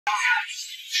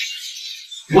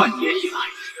万年以来，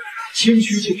谦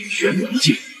虚境与玄冥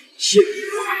境、仙女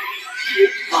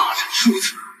大战数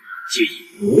次，皆以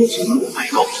魔族落败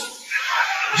告终，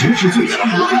直至最强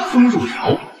魔人风若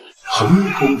瑶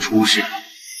横空出世。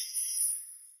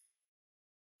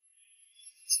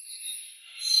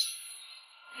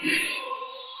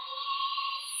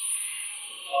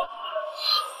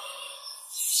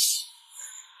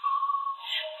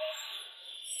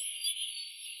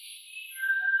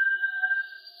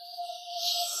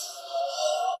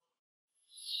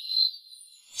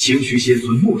清虚仙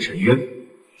尊莫尘渊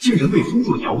竟然被风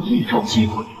若瑶一招击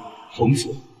溃，从此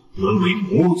沦为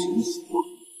魔族死亡。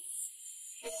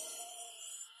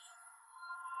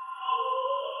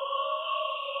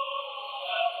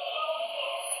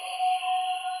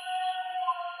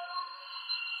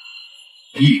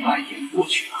100年过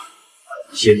去了，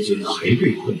仙尊还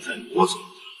被困在魔族，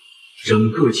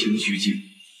整个清虚境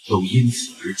都因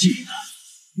此而忌惮，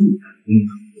不敢攻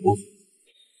打魔族，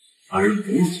而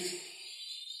魔族。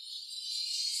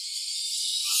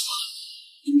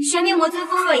玄冥魔尊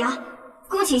风若瑶，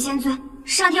恭请仙尊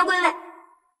上天归位。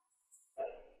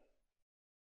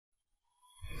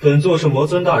本座是魔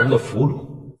尊大人的俘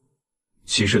虏，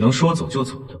岂是能说走就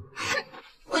走的？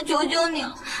我求求你，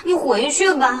你回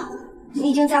去吧。你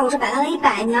已经在我这摆烂了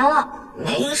100年了，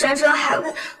每日山珍海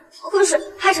味，喝水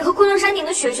还只喝昆仑山顶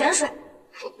的雪泉水。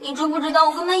你知不知道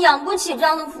我根本养不起这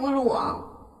样的俘虏啊？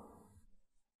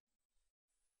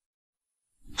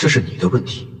这是你的问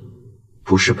题，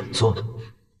不是本座的。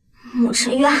莫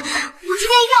尘渊，我今天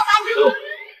一定要把你……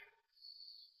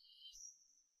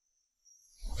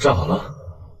站好了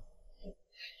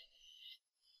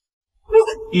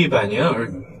，100年而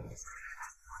已，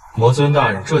魔尊大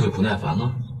人这就不耐烦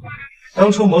了。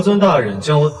当初魔尊大人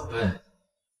将我打败，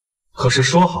可是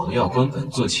说好的要关本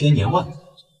座千年万年，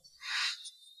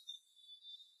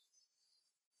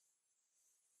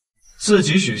自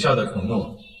己许下的承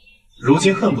诺，如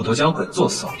今恨不得将本座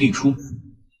扫地出门。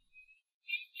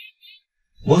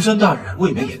魔尊大人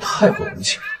未免也太过无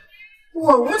情了。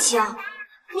我无情？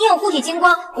你有护体金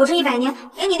光，我这100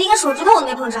年连你的一根手指头我都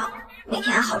没碰着，每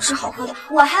天还好吃好喝的，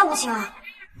我还无情啊？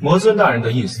魔尊大人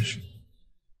的意思是，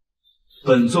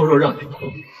本座若让你碰，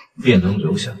便能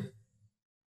留下。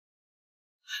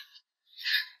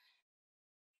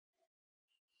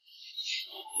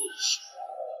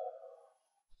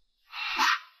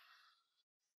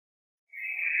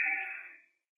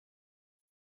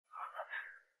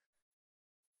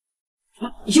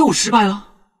又失败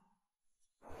了，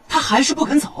他还是不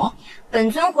肯走。本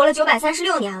尊活了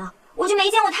936年了，我就没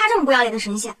见过他这么不要脸的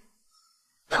神仙。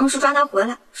当时抓他回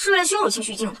来是为了羞辱清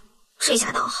虚境的，这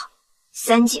下倒好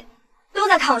，3界都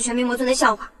在看我玄冥魔尊的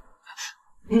笑话。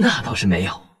那倒是没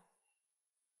有，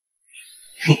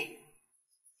嘿，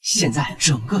现在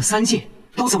整个3界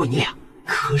都在为你俩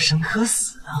可生可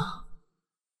死啊！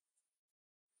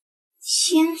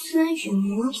仙尊与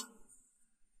魔友。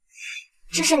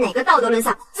这是哪个道德沦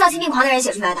丧、丧心病狂的人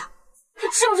写出来的？他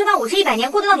知不知道我这100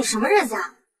年过的到底什么日子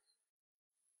啊？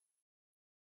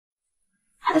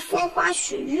还风花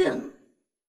雪月呢。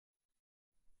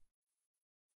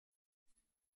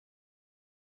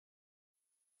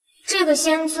这个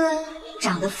仙尊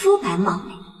长得肤白貌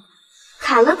美，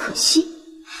卡了可惜，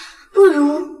不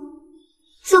如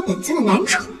做本尊的男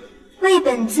宠，为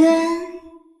本尊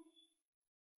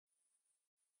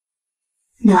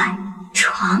暖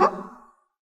床。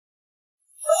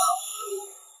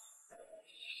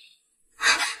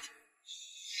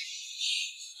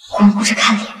光顾着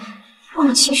看脸，忘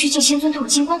了清虚境仙尊都有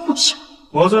金光护体了。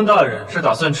魔尊大人是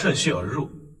打算趁虚而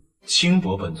入，轻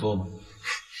薄本座吗？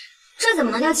这怎么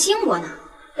能叫轻薄呢？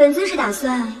本尊是打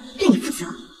算对你负责。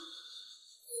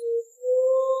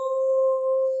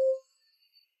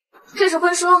这是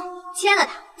婚书，签了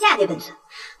它，嫁给本尊，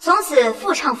从此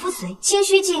夫唱妇随，清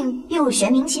虚境并入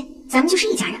玄冥界，咱们就是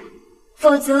一家人了。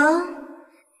否则，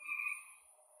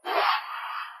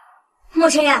莫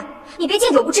尘渊，你别敬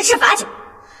酒不吃吃罚酒。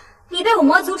你被我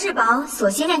魔族至宝锁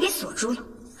仙链给锁住了，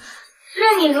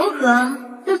任你如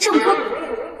何都挣脱不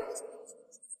了。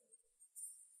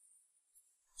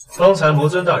方才魔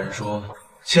尊大人说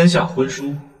签下婚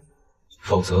书，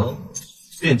否则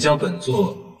便将本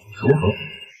座如何？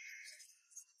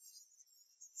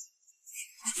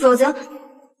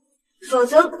否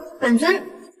则本尊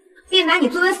便把你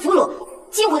作为俘虏，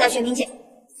禁锢在玄冥界，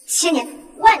千年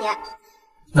万年。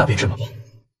那便这么办。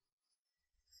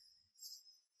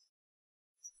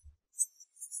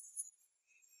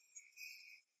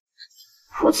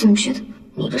我怎么觉得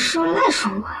你这是赖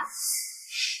上我呀？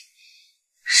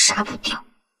杀不掉，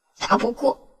打不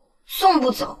过，送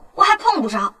不走，我还碰不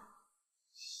着。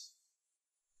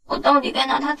我到底该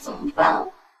拿他怎么办啊？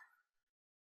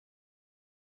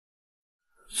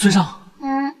尊上，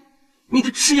你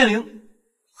的赤焰灵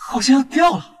好像要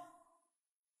掉了。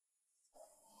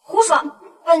胡说！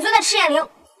本尊的赤焰灵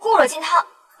固若金汤。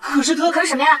可是可是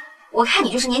什么呀？我看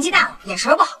你就是年纪大了，眼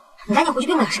神不好，你赶紧回去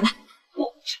闭目养神吧。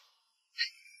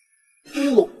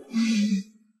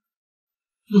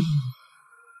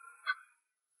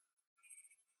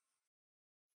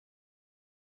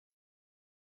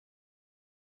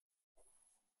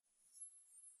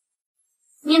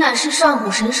你乃是上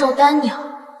古神兽丹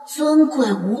鸟，尊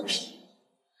贵无比。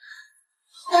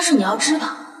但是你要知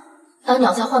道，丹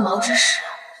鸟在换毛之时，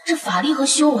这法力和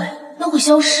修为都会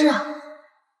消失啊。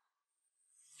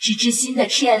直至新的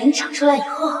赤焰灵长出来以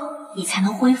后，你才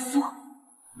能恢复。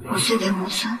我虽为魔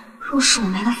尊，若是我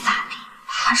没了法力，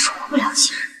怕是活不了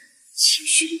几日。清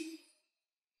虚，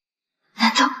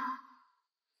难道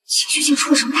清虚境出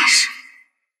了什么大事？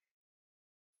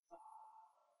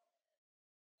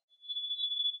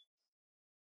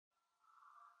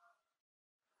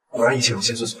果然一切如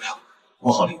仙尊所料，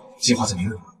我好令计划在明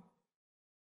日。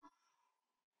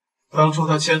当初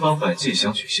他千方百计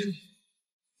想取仙灵，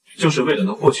就是为了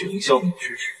能获取凌霄明之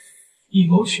质，以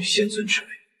谋取仙尊之位。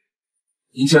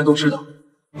您既然都知道，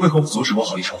为何不阻止我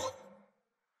好力成婚？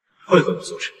为何不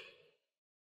阻止？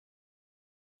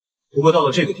不过到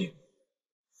了这个地步，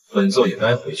本座也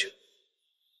该回去了。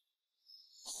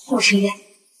穆晨渊，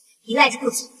你赖着不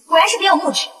走，果然是别有目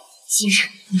的。今日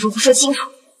你若不说清楚，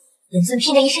本尊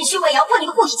拼着一身修为咬破你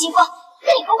的护体金光，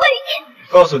跟你同归于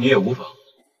尽。告诉你也无妨，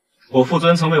我父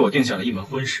尊曾为我定下了一门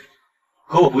婚事，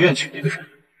可我不愿娶那个人，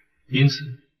因此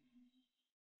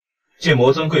借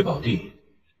魔尊贵宝地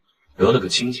得了个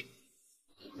清净。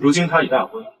如今他已大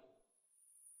婚，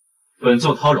本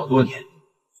座叨扰多年，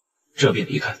这便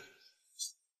离开。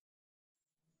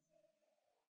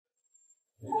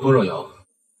多若瑶，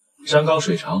山高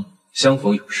水长，相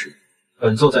逢有时，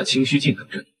本座在清虚境等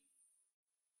着你。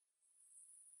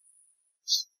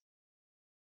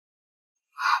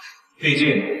毕竟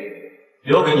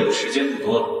留给你的时间不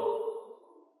多了。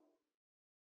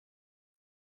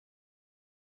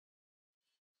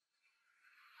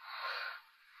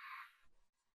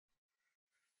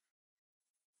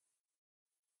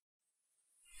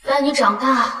待你长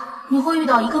大，你会遇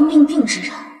到一个命定之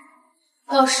人，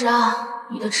到时啊，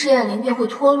你的赤焰灵便会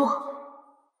脱落。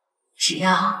只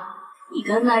要你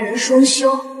跟那人双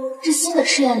修，这新的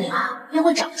赤焰灵啊便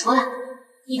会长出来，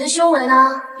你的修为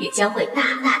呢也将会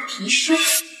大大提升。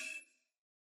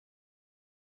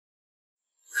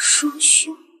双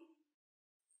修，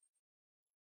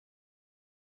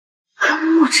跟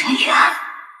穆晨渊。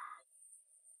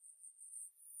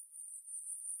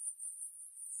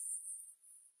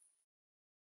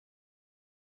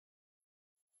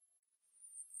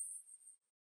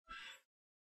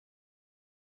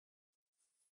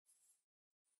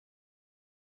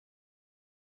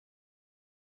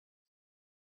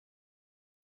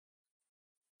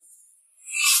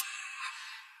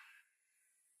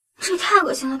这也太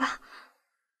恶心了吧！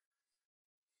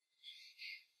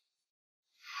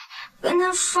跟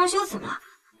他双修怎么了？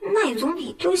那也总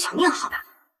比丢小命好吧？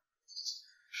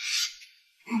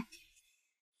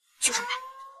就这么办。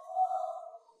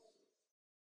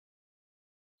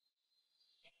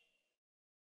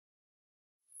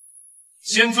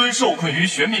仙尊受困于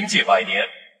玄冥界100年，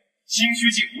清虚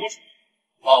境无主，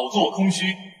宝座空虚，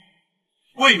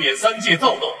为免三界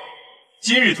躁动，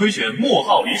今日推选莫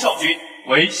浩黎少君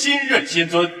为新任仙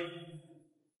尊。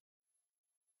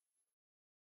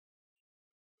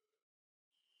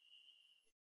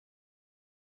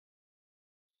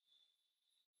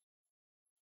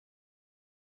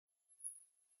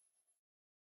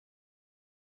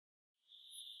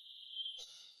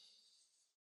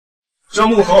这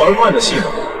穆豪而乱的戏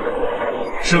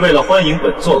码，是为了欢迎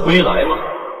本座归来吗？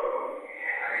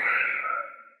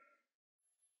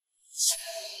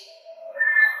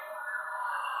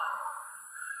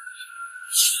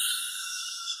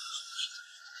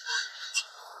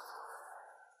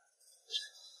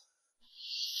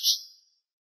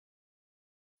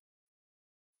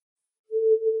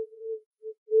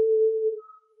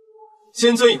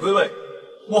仙尊已归位，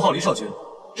莫浩黎少君，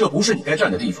这不是你该站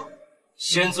的地方。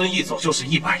仙尊一走就是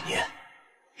100年，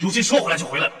如今说回来就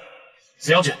回来了。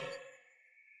紫阳君，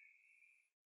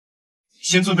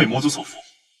仙尊被魔族所缚，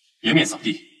颜面扫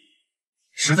地，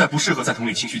实在不适合再统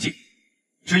领清虚境。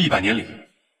这100年里，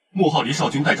莫浩黎少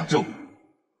君代掌政务，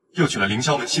又娶了凌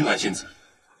霄门新来仙子。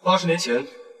80年前，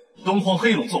东荒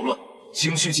黑龙作乱，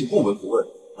清虚境不闻不问，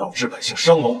导致百姓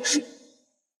伤亡无数。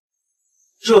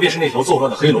这便是那条作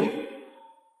乱的黑龙。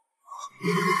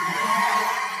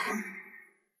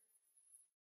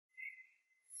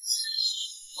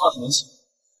他很明显，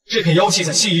这片妖气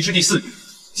在西夷之地肆虐，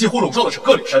几乎笼罩了整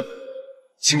个岭山。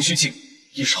清虚境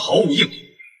亦是毫无应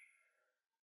对。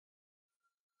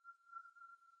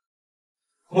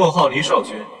莫浩离少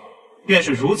君，便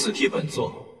是如此替本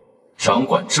座掌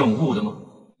管政务的吗？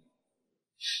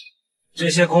这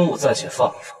些公务暂且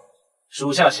放一放，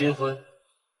属下新婚，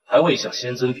还未向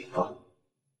仙尊禀报。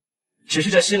只是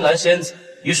这新兰仙子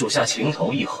与属下情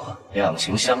投意合，两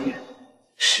情相悦，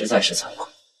实在是惭愧。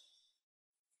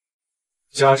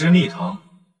甲之蜜糖，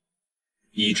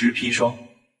乙之砒霜，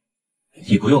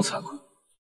你不用惭愧。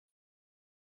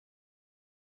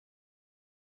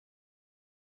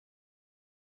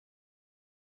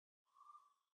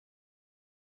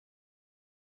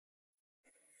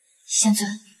仙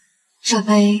尊，这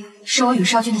杯是我与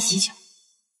少君的喜酒，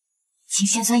请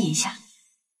仙尊饮下。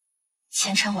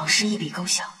前尘往事一笔勾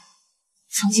销，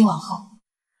从今往后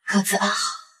各自安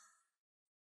好。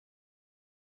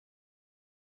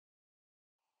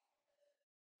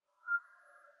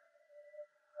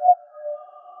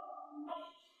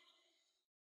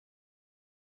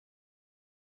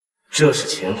这是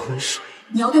乾坤水。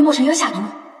你要对莫尘渊下毒？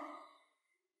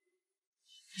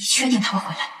你确定他会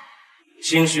回来？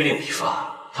清虚令一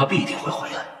发，他必定会回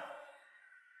来。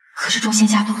可是众仙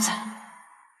家都在，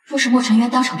若是莫尘渊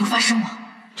当场毒发身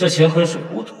亡，这乾坤水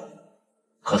无毒，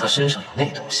可他身上有那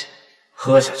东西，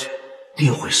喝下去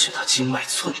定会使他经脉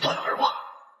寸断而亡。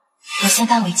有仙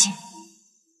丹为镜，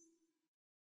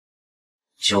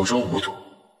酒中无毒，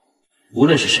无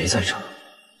论是谁在场，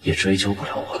也追究不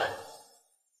了我们。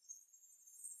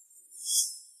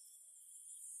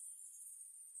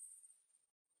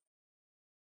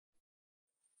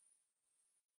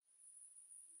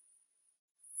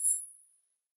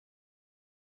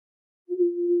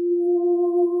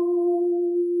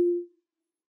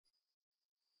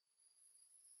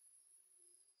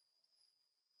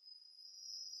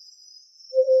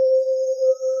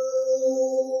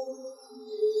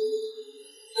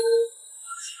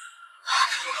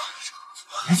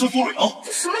无尊多了，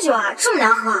这什么酒啊，这么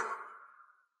难喝？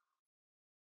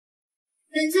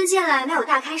本尊近来没有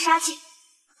大开杀戒，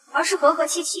而是和和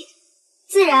气气，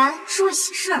自然是为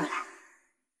喜事而来。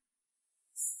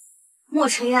莫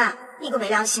尘渊，你个没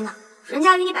良心的，人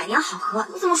家与你百年好合，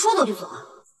你怎么说走就走啊？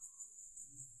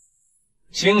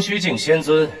清虚境仙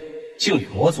尊竟与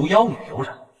魔族妖女有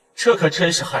染，这可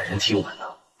真是骇人听闻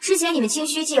啊！之前你们清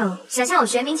虚境想向我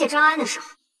玄冥界招安的时候，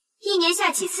一年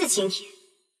下几次请帖，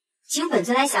请本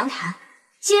尊来详谈。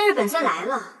今日本尊来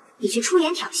了，你却出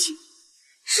言挑衅，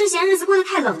是嫌日子过得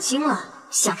太冷清了，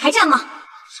想开战吗？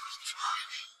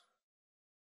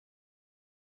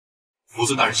魔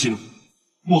尊大人息怒，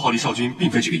莫浩离少君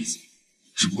并非这个意思，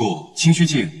只不过清虚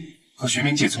界和玄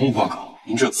冥界从无挂钩，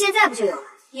您这现在不就有了？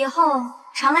以后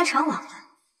常来常往的，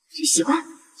就习惯了。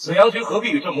紫阳君何必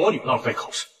与这魔女浪费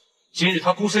口舌？今日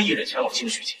她孤身一人前往清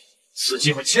虚界，此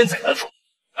机会千载难逢。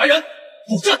来人，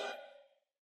布阵！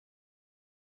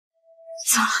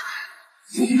糟了，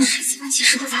那个世纪搬起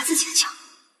石头砸自己的脚，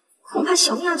恐怕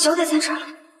小命要交代在这儿了。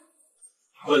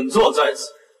本座在此，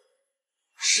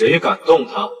谁敢动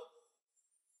他？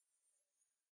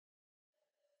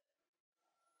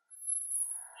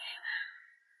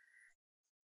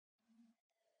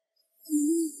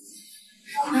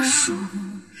婚书，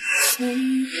这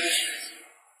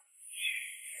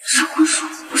婚书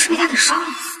不是被他给烧了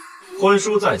吗？婚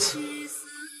书在此。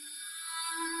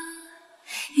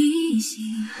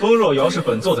风若瑶是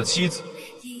本座的妻子，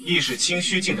亦是清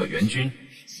虚境的元君，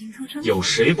有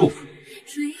谁不服？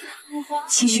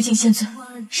清虚境仙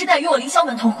尊是待与我凌霄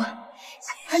门通婚，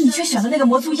而你却选了那个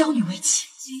魔族妖女为妻，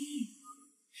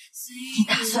你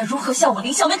打算如何向我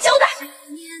凌霄门交代？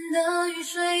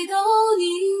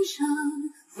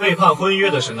背叛婚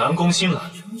约的是南宫新兰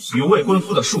与未婚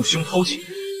夫的庶兄偷情，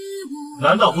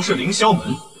难道不是凌霄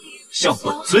门向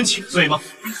本尊请罪吗？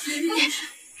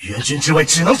元君之位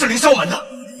只能是凌霄门的，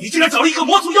你竟然找了一个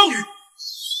魔族妖女！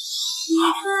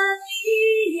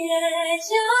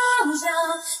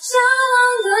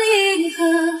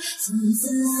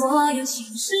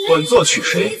本座娶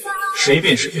谁，谁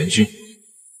便是元君。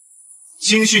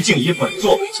清虚境以本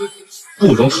座为尊，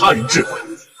不容他人智慧。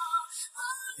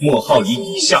莫浩以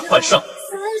以下犯上，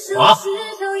罚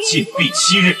禁闭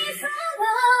7日。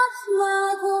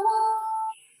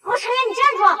罗晨渊，你站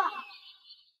住！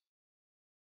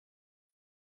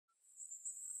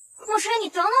莫晨渊，你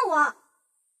等等我！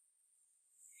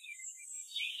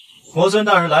魔尊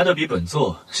大人来得比本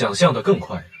座想象的更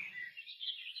快。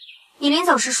你临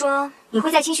走时说你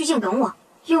会在清虚境等我，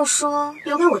又说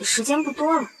留给我的时间不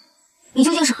多了，你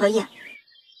究竟是何意？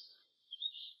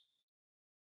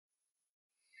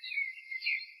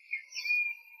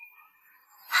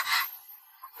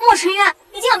尘渊，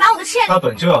你竟敢把我的赤焰他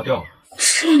本就要掉了，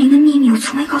赤焰灵的秘密我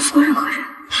从未告诉过任何人，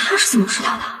他是怎么知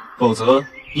道的？否则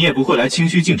你也不会来清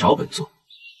虚境找本座。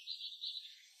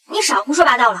你少胡说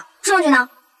八道了，证据呢？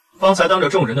方才当着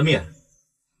众人的面，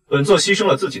本座牺牲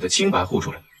了自己的清白护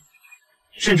住了你，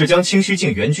甚至将清虚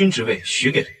境元君之位许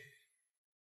给了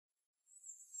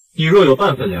你。你若有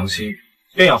半分良心，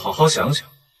便要好好想想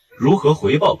如何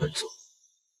回报本座。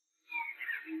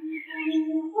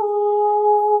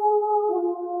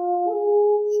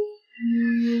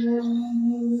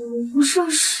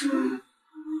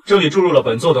这里注入了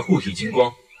本座的护体金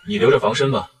光，你留着防身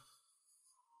吧。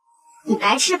你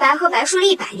白吃白喝白睡了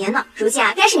100年呢，如今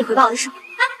啊，该是你回报我的时候。啊，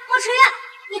莫尘渊，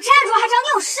你站住，还找你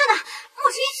有事呢。莫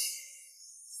尘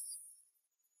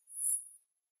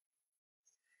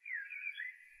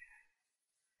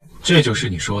渊，这就是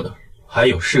你说的还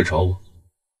有事找我？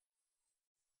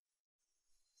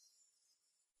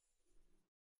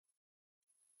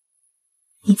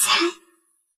你猜？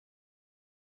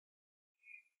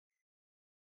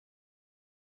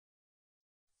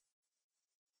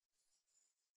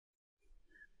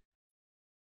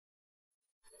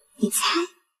你猜？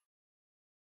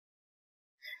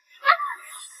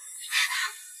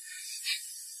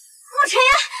莫尘渊，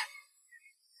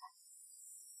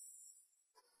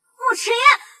莫尘渊，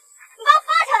你把我放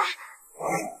下来！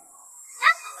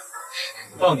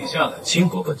放你下来轻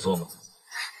薄本座吗？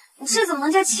这怎么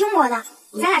能叫轻薄呢？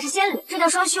咱俩是仙侣，这叫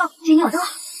双修，这你我都好。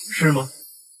是吗？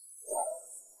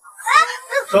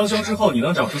双修之后，你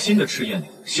能长出新的赤焰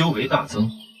灵，修为大增。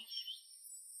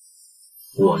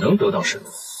我能得到什么？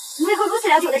你为何如此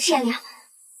了解我的赤焰灵？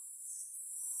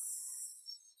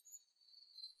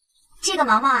这个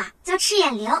毛毛啊，叫赤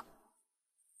焰灵。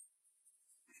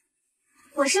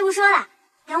我师傅说了，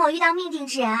等我遇到命定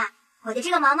之人啊，我的这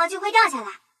个毛毛就会掉下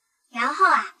来，然后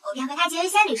啊，我便和他结为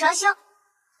仙侣双修。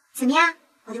怎么样，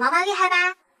我的毛毛厉害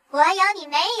吧？我有你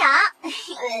没有。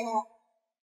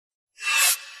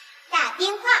大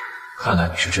冰块。看来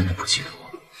你是真的不记得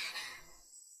我。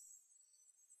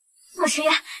莫尘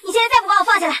渊，你现在再不把我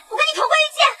放下来，我跟你同归于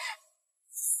尽！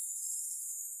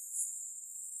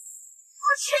莫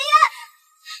尘渊，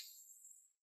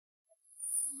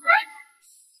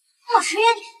莫尘渊，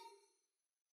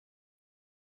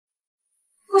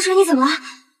莫尘渊，你怎么了？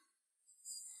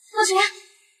莫尘渊，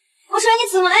莫尘渊，你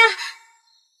怎么了呀？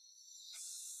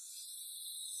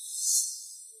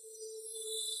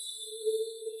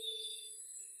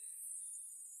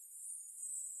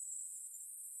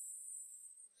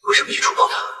为什么一触碰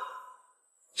它，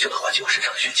就能唤起我身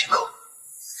上的玄清口？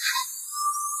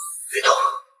别动！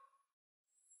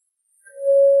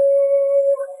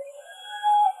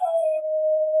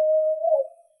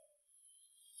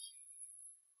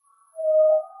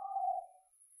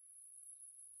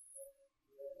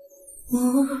我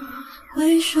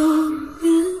回首便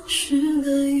是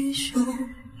个英雄，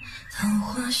昙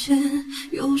花谢，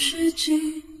又是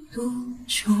几度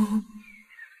秋。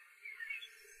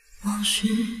往事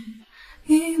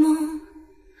一梦，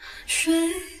水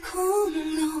空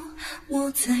流。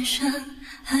我在山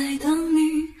海等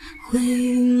你回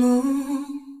眸。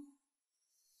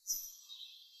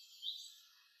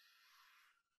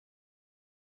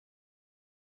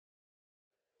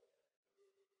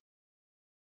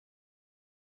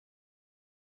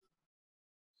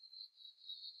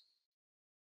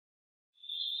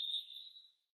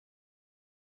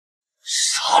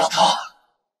杀了他！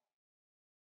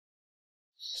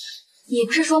你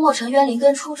不是说莫尘渊灵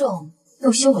根出众，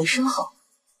又修为深厚，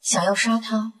想要杀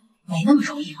他没那么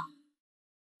容易吗？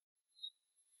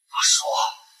他说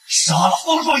杀了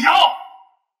方若瑶。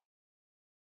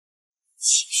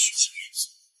清虚境元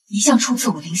尊一向出自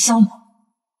我凌霄魔，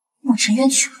莫尘渊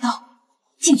取了道，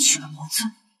竟取了魔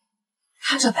尊，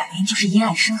他这摆明就是阴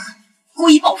暗深恨，故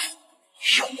意报复。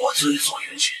有魔尊做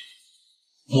元君，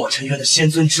莫尘渊的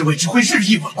仙尊之位只会日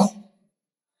益稳固。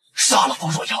杀了方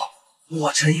若瑶，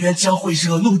莫尘渊将会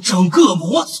惹怒整个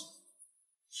魔族，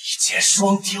一箭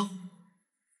双雕。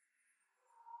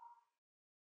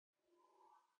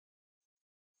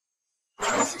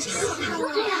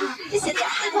这写的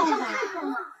太棒了！哇，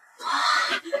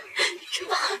真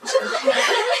棒，真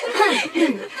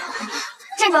棒！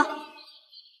站住！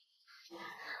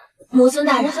魔尊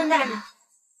大人，魔尊大人，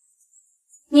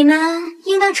你们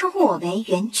应当称呼我为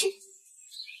元君。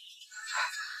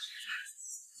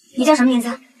你叫什么名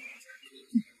字？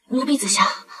奴婢紫霞。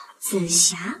紫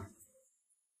霞。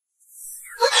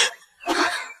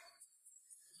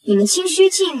你们清虚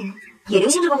境也流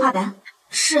行这个画本？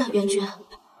是元君，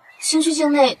清虚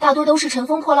境内大多都是乘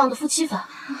风破浪的夫妻粉，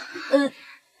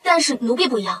但是奴婢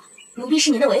不一样，奴婢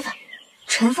是您的违反。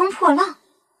乘风破浪，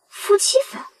夫妻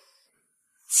粉，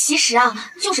其实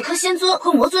啊，就是磕仙尊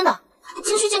和魔尊的。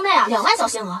京虚境内啊，2万小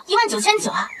仙娥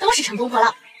，19900啊，都是乘风破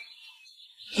浪。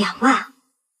2万？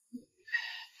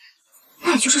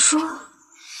那也就是说，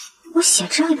我写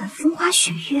这样一本《风花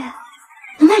雪月》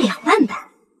能卖2万本。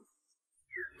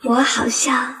我好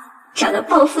像找到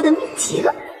暴富的秘籍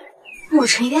了。莫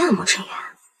尘渊啊，莫尘渊，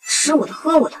吃我的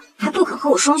喝我的，还不肯和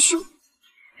我双休。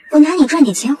我拿你赚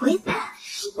点钱回本，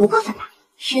不过分吧？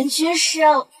元君是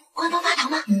要关刀发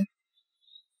糖吗？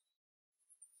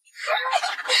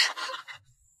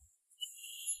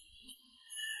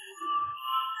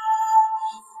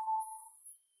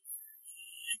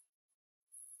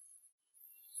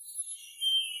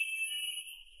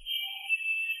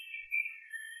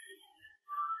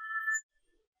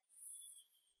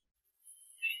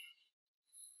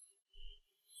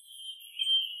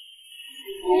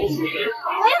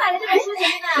我也买了这本书，姐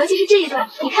妹们，尤其是这一段，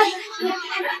你看，对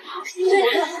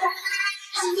了，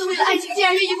仙尊为了爱情竟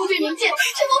然愿意不罪冥界，这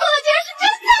不碰的竟然是真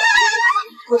的！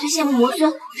我最羡慕魔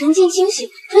尊，人见清醒，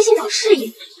专心找事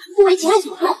业，不为情爱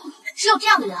所动。只有这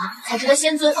样的人啊，才值得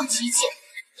仙尊放弃一切，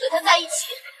和他在一起。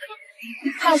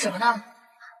看什么呢？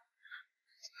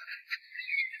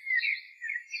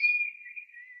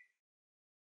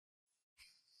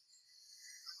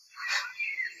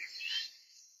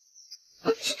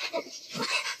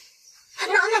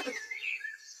那个，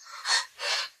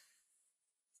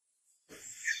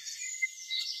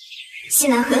西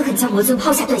南狠狠将魔尊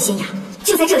抛下断仙崖。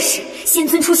就在这时，仙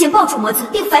尊出现，抱住魔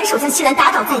尊，并反手将西南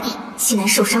打倒在地。西南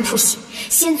受伤出血，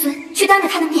仙尊却当着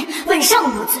他的面吻上了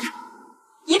魔尊。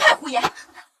一派胡言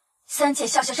！3界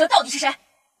下血蛇到底是谁？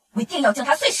我一定要将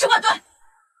他碎尸万段！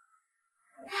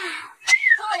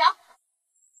风若瑶，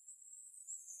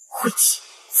晦气，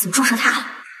怎么撞上他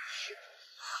了？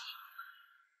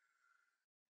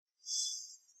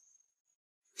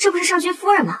这不是上君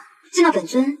夫人吗？见到本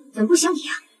尊怎么不行礼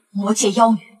啊？魔界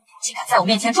妖女竟敢在我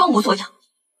面前装模作样！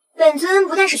本尊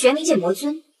不但是玄冥界魔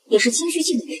尊，也是清虚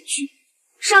境的元君。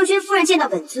上君夫人见到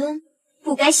本尊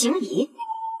不该行礼？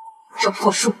这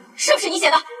破书是不是你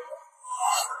写的？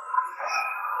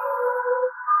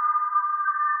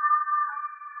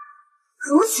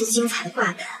如此精彩的挂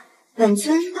本，本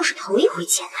尊倒是头一回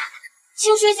见呐。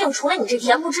清虚境除了你这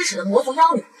恬不知耻的魔族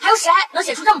妖女，还有谁能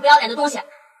写出这么不要脸的东西？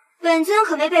本尊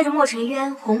可没背着莫尘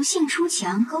渊红杏出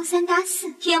墙，勾三搭四，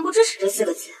恬不知耻这4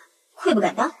个字，愧不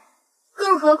敢当。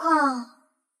更何况，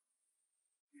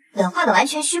本画本完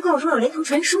全虚构，如有雷同，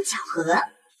纯属巧合。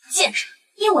贱人！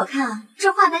依我看，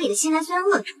这画本里的新兰虽然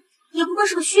恶毒，也不过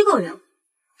是个虚构人物。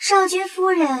少君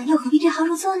夫人又何必对号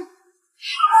入座呢？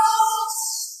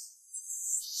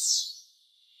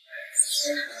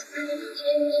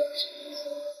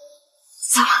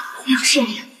糟了，没有试验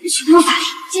力了，全都无法力。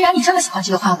既然你这么喜欢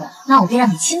这个画本，那我便让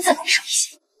你亲自感受一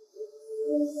下。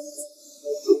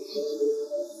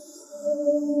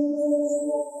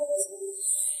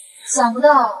想不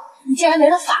到你竟然没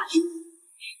了法力，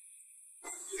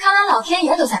看来老天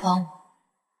爷都在帮我。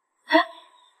哎，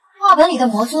画本里的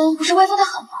魔尊不是威风的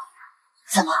很吗？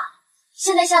怎么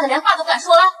现在吓得连话都不敢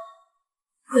说了？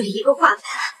为了一个画本，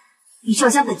你就要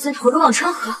将本尊投入忘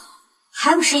川河，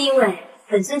还不是因为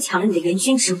本尊抢了你的元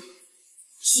君之物，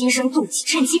心生妒忌，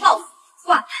趁机报复。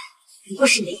画本不过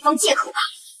是你的一方借口罢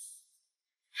了。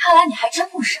看来你还真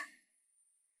不傻。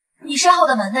你身后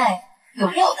的门内有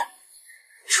6道，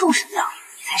畜生道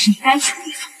才是你该去的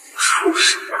地方。畜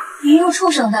生道，一入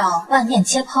畜生道，万念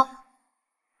皆抛。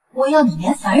我要你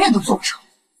连凡人都做不成。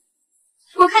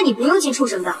我看你不用进畜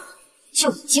生道，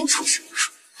就已经畜生无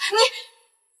数。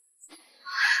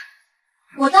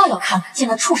我倒要看看进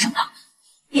了畜生道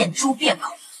变猪变狗，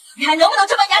你还能不能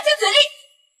这么牙尖嘴利？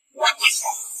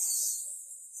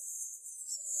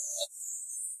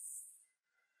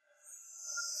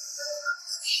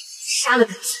杀了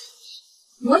本尊，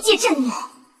魔界震怒，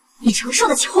你承受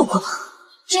得起后果吗？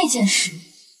这件事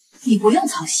你不用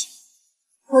操心，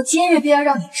我今日便要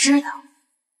让你知道，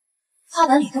画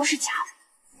本里都是假的，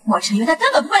莫尘云他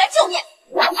根本不会来救你。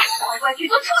乖乖去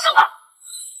做畜生吧！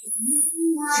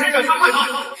谁敢伤害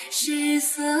他？失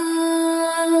色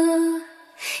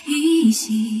依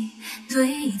稀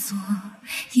对坐，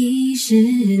一时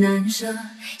难舍，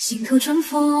心头春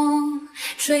风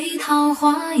吹桃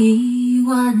花一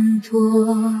万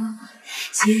朵。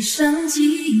街上寂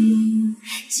寞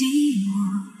寂寞，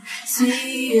岁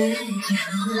月静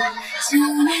河，江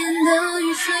面的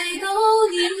雨水都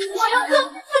凝我要和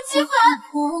父亲回。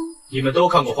你们都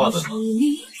看过画本吗？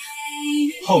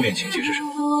后面情节是什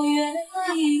么？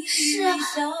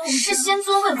是仙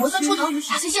尊为魔尊出头，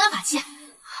打碎金安法器。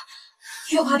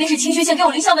月华便是清虚境给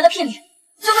我凌霄门的聘礼。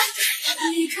走吧。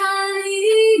你看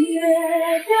一月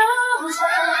飘下，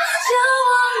将我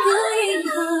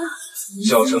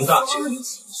小乘大姐，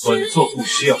本座不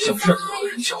需要向任何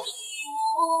人交代。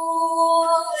我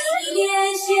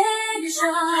陈月，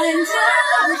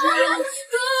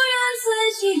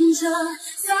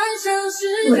但是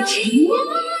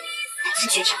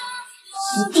决定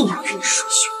一定要跟你说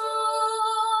句。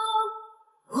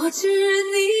我知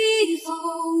你风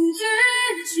句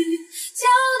句，飘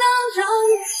荡让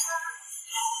月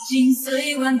经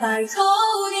岁万百口，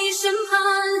你身旁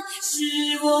是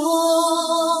我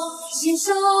牵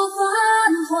手繁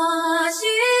花起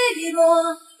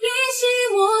落，依稀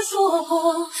我说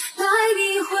过待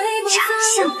你回眸。长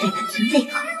相对本尊胃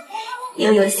口，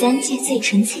拥有三界最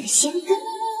纯粹的仙根。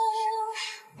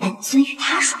本尊与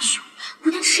他双修，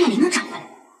不但赤焰灵能长回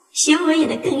来，修为也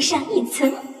能更上一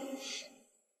层。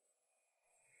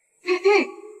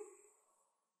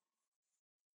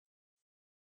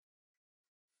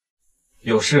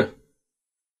有事？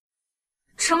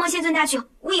承蒙仙尊大救，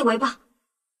无以为报。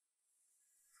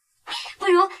不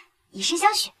如以身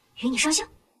相许，与你双修。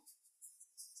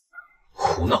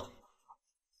胡闹！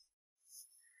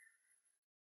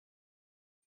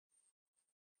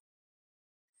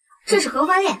这是合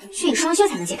欢恋，需以双修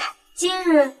才能解开。今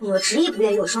日你若执意不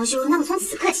愿与我双修，那么从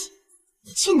此刻起，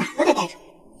你去哪都得带着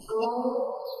我。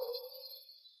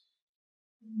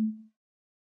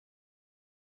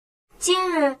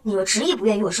今日你若执意不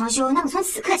愿与我双修，那么从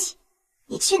此刻起，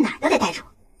你去哪都得带着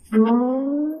我。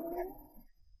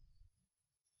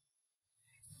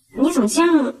你怎么今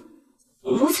日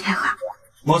如此配合？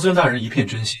魔尊大人一片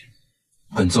真心，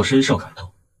本座深受感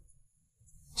动。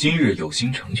今日有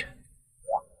心成全。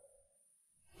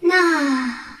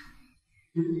那，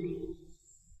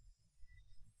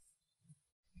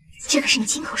这可是你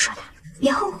亲口说的，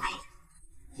别后悔。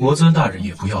魔尊大人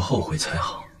也不要后悔才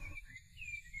好。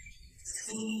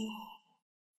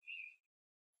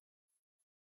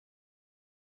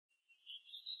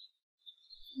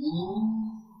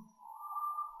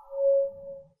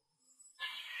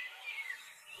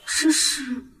这是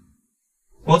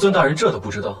魔尊大人这都不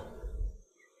知道，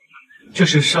这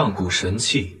是上古神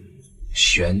器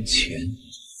玄钱。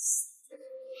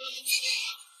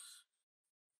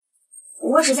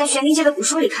我只在玄冥界的古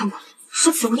书里看过，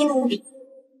说此物硬度无比，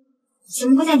怎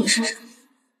么会在你身上？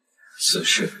此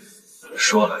事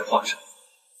说来话长。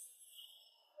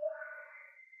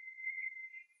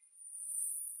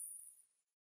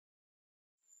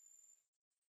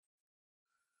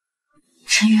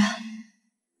陈月，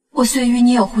我虽与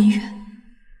你有婚约，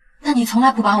但你从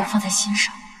来不把我放在心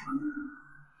上。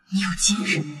你有今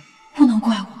日，不能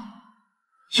怪我，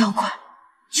要怪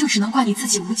就只能怪你自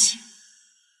己无情。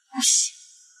不行。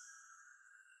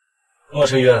莫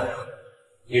尘渊，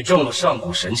你中了上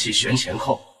古神器玄钱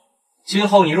扣，今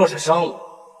后你若是伤我，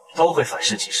都会反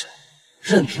噬己身。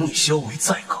任凭你修为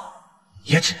再高，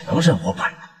也只能任我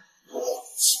摆布。浩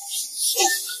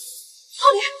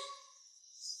林，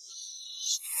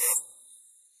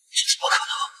这怎么可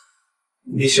能？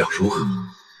你想如何，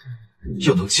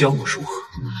又能教我如何？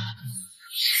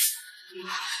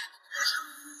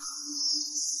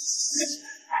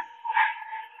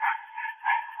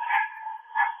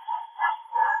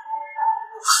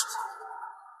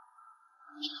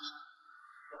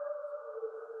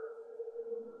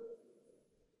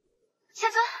仙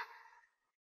尊，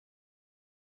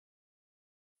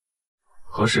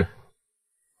何事？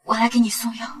我来给你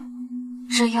送药，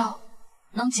这药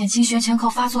能减轻玄钱扣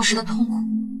发作时的痛苦，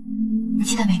你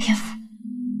记得每天服。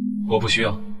我不需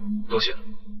要，多谢了。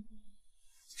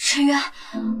陈渊，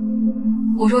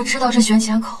我若知道这玄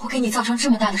钱扣会给你造成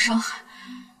这么大的伤害，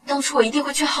当初我一定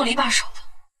会劝浩离罢手的。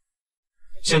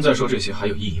现在说这些还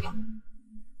有意义吗？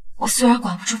我虽然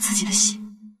管不住自己的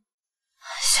心，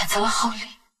选择了浩离，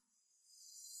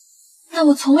但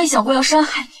我从未想过要伤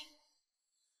害你。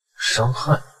伤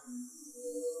害？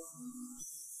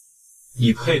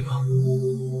你配吗？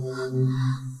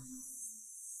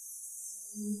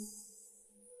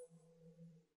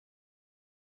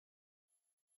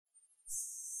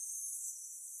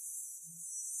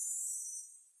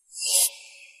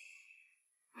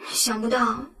想不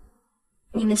到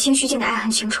你们清虚境的爱恨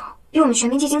情仇比我们玄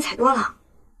冥界精彩多了。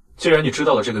既然你知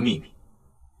道了这个秘密，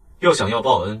又想要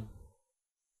报恩，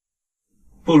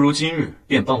不如今日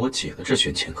便帮我解了这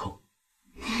玄钱扣。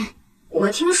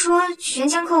我听说玄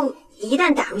钱扣一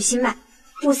旦打入心脉，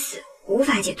不死无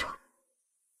法解脱。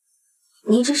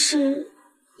你这是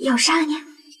要杀了你？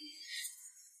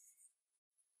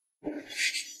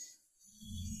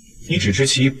你只知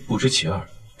其一，不知其二。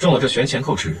中了这玄钱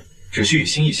扣之人，只需与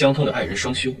心意相通的爱人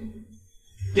双修，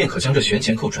便可将这玄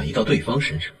钱扣转移到对方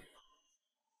身上。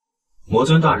魔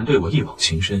尊大人对我一往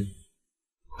情深，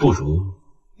不如……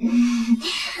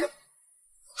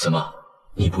怎么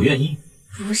你不愿意？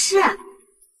不是，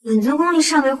本尊功力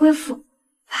尚未恢复，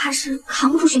怕是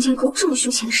扛不住玄剑扣这么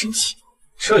凶险的神器。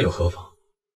这又何妨？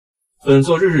本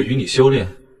座日日与你修炼，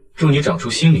助你长出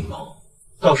新灵毛，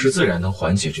到时自然能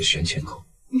缓解这玄剑扣。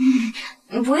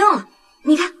不用了，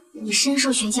你看你深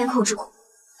受玄剑扣之苦，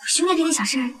我修炼这点小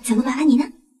事儿怎么麻烦你呢？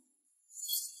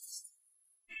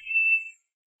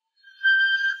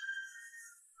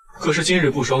可是今日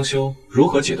不双修，如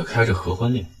何解得开这合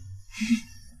欢令？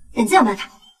本尊有办法。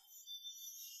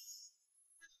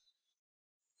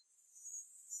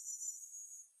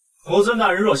魔尊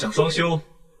大人若想双修，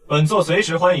本座随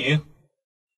时欢迎。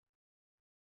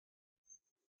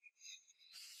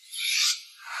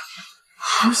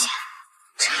好险，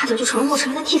差点就成了莫尘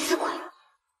云的替死鬼了。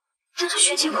但这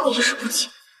玄剑扣一时不济，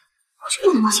我就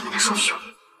不能冒险把他双修。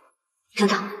等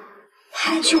等，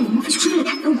他来救我，莫非就是为了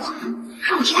感动我，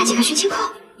让我替他解开玄剑扣？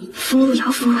风若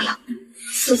瑶，风若瑶，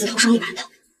四字头上一板凳，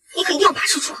你可一定要把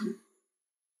持住。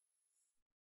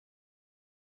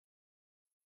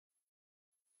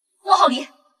莫浩离，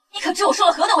你可知我受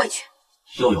了何等委屈？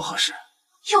又有何事？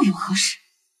又有何事？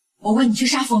我为你去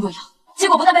杀风若瑶，结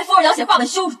果不但被风若瑶写话本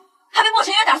羞辱，还被莫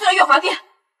尘渊打碎了月华鞭。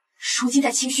如今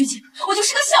在清虚境，我就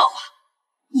是个笑话。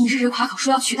你日日夸口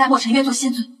说要取代莫尘渊做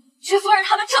仙尊，却风让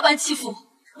他们这般欺负我。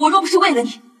我若不是为了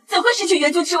你，怎会失去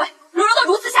元君之位，沦落到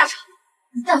如此下场？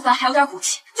你但凡还有点骨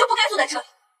气，就不该坐在这里，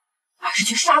而是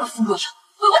去杀了风若瑶，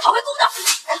为我讨回公道。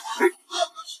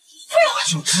我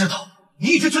就知道你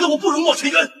一直觉得我不如莫尘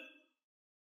渊。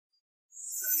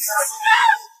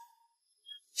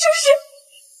这是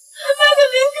他的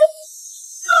灵根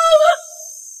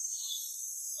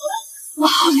莫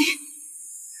浩离，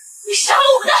你杀了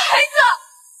我们的孩子！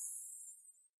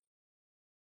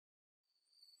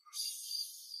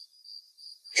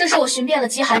这是我寻遍了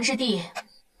极寒之地，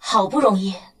好不容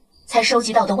易才收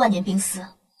集到的万年冰丝，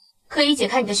可以解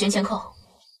开你的玄剑扣。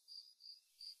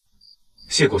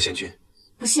谢过仙君。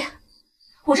不谢，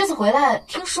我这次回来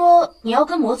听说你要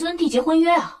跟魔尊缔结婚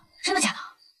约啊，真的假的？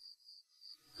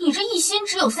你这一心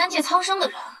只有3界苍生的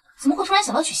人，怎么会突然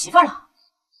想到娶媳妇儿了？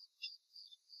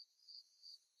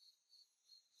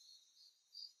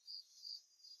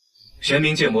玄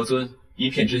冥界魔尊一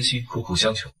片真心，苦苦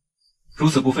相求，如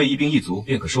此不费一兵一卒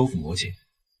便可收复魔界，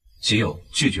岂有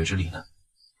拒绝之理呢？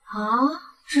啊，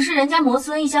只是人家魔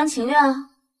尊一厢情愿啊，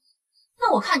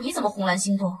那我看你怎么红鸾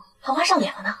心动，桃花上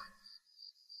脸了呢？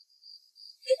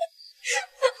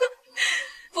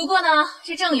不过呢，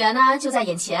这正缘呢就在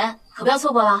眼前，可不要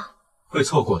错过了。会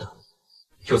错过的，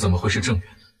又怎么会是正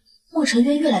缘呢？莫尘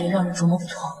渊越来越让人琢磨不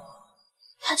透，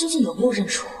他究竟有没有认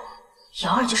出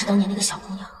瑶儿就是当年那个小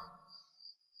姑娘？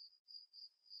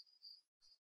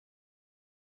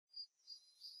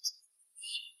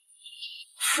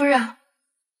夫人，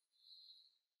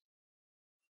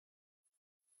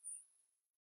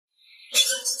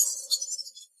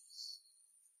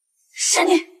是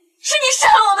你杀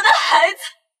了我们的孩子！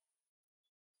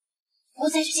我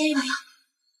再去见玉瑶瑶。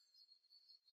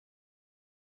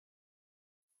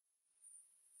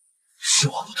是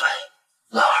我不对，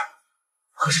兰儿。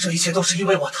可是这一切都是因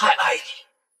为我太爱你，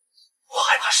我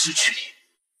害怕失去你。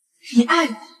你爱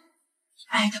我，你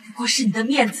爱的不过是你的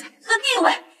面子和地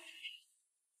位。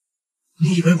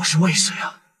你以为我是为谁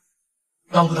啊？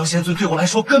当不当仙尊对我来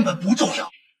说根本不重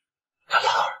要。但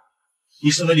兰儿，你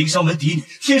身为凌霄门嫡女，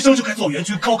天生就该做元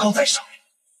君，高高在上，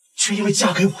却因为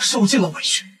嫁给我受尽了委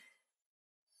屈，我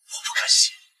不甘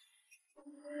心。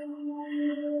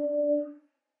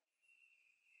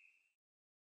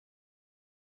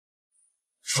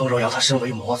风若瑶她身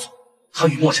为魔族，她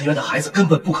与莫尘渊的孩子根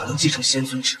本不可能继承仙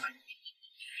尊之位。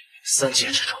3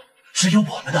界之中，只有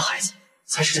我们的孩子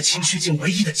才是这清虚境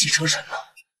唯一的继承人呢。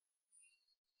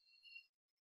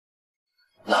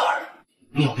兰儿，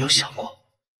你有没有想过，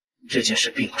这件事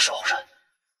并不是偶然，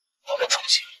我们终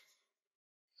结。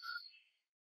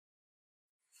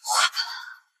画本，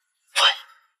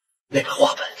对，那个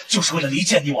画本就是为了离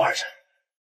间你我二人。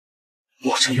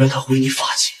莫尘渊他毁你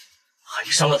法器，害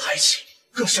你伤了胎气，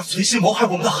更是要存心谋害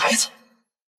我们的孩子。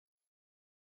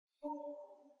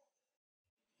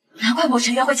难怪莫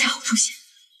尘渊会恰好出现，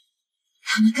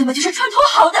他们根本就是串通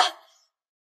好的。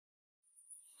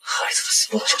孩子的死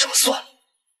不能就这么算了。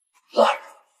兰儿，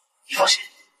你放心，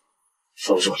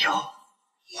风若瑶、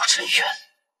莫尘渊，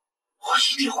我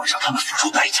一定会让他们付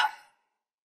出代价。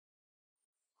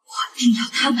我定要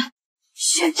他们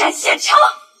血战现场。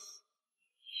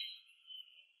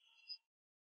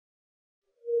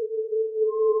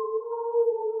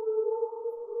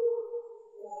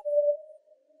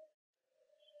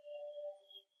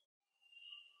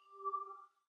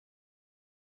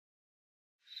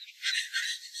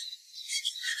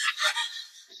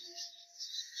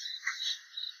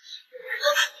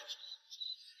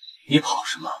你跑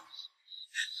什么？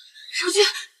少君，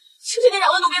求求你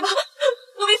饶了奴婢吧！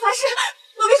奴婢发誓，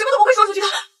奴婢什么都不会说出去的。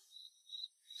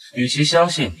与其相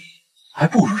信你，还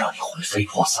不如让你魂飞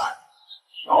魄散。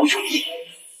饶有意。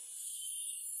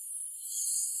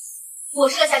我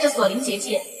设下这锁灵结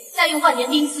界，再用万年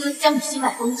冰丝将你心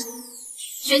脉封住。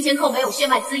玄前后没有血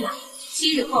脉滋养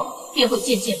，7日后便会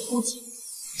渐渐枯竭。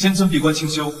仙尊闭关清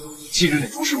修，7日内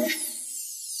诸事无事。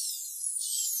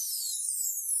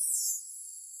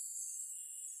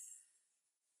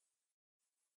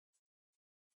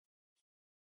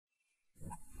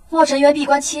洛尘渊闭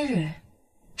关7日，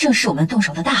正是我们动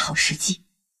手的大好时机。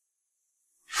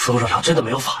风若瑶真的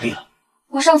没有法力了？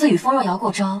我上次与风若瑶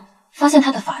过招，发现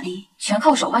她的法力全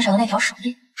靠手腕上的那条手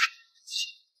链。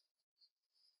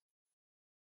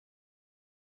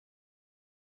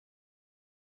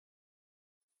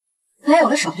没有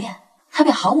了手链，她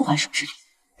便毫无还手之力，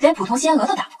连普通仙娥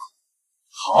都打不过。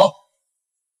好，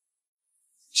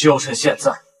就趁现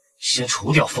在，先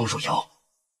除掉风若瑶。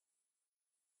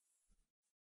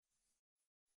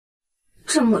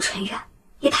这莫尘渊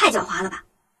也太狡猾了吧！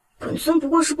本尊不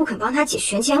过是不肯帮他解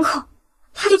玄前扣，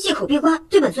他就借口闭关，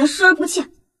对本尊视而不见。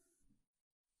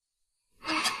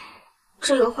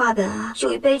这个话本啊，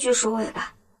就以悲剧收尾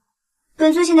吧。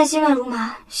本尊现在心乱如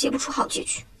麻，写不出好结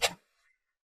局。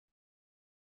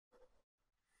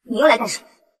你又来干什么？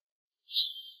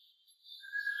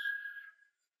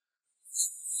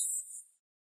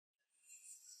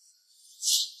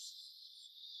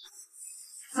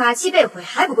法器被毁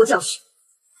还不够教训，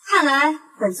看来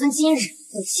本尊今日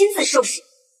得亲自收拾。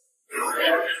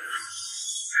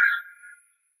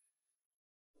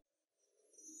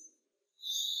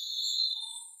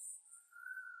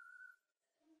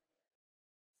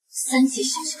3级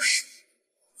小修士，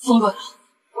风若瑶，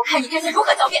我看你这次如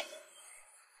何狡辩！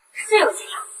是有这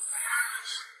样。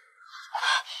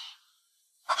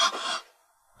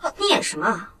你演什么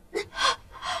啊？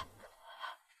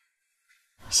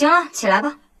行了，起来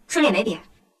吧，这里也没别人。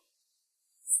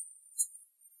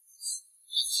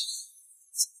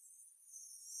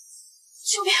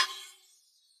救命！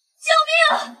救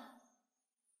命！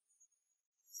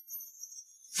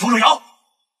风若瑶，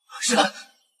是的。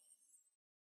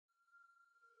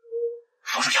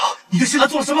风若瑶，你对新兰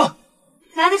做了什么？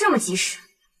来得这么及时，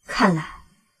看来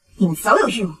你们早有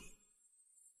预谋。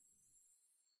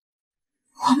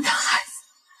我们的孩子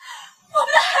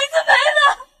没了！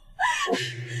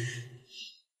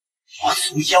魔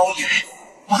族妖女，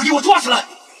把她给我抓起来！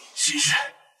今日我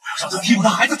要让她替我的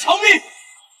孩子偿命！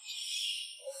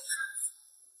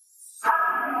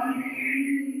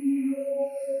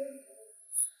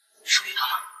属于他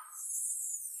了。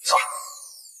走了，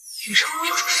遇上我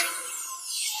就出事。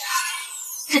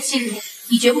这7日内，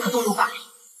你绝不可动入法力，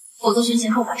否则玄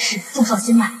前扣反噬重创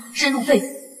心脉，深入肺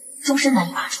腑，终身难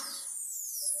以拔出。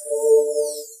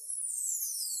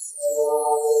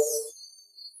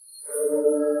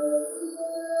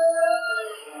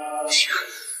不行，还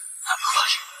没有发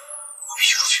现，我必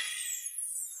须出去。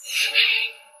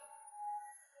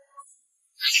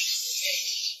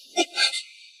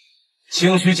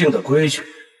清虚境的规矩，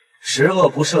十恶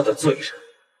不赦的罪人，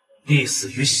必死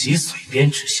于洗髓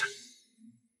鞭之下。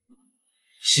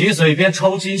洗髓鞭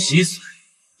抽筋洗髓，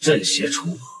镇邪除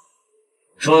恶，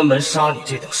专门杀你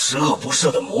这等十恶不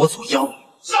赦的魔族妖女。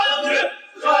杀妖女！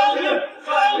杀妖女！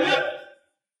杀妖女！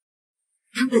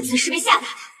让本尊是被吓大的，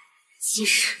今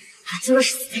日本尊若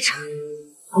是死在这儿，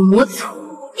我魔族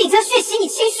定将血洗你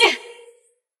清虚。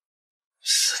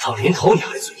死到临头你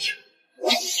还嘴硬！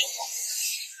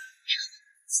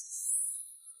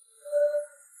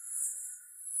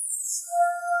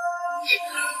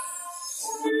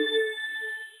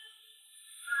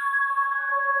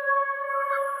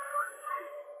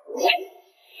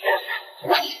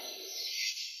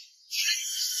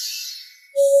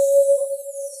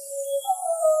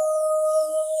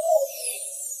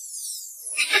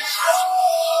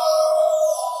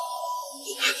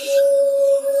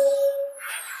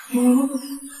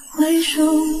回首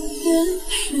便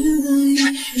是那一曲，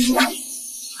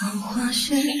繁花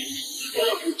谢，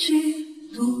一季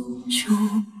多久？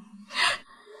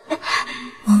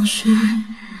往事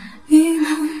一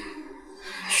梦，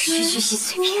区区洗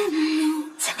髓鞭，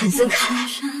在本尊看来，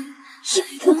也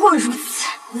不过如此。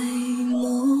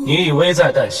你以危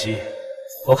在旦夕，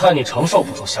我看你承受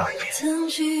不住下一鞭，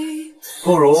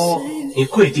不如你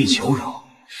跪地求饶，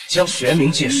将玄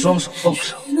冥界双手奉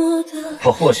上，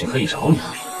我或许可以饶你一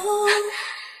命。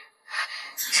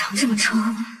长这么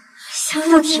长，想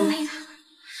想挺美的。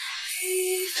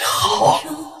好，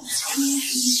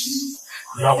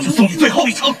那我就送你最后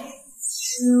一程。千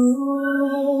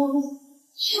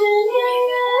年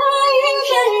月影翩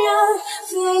然。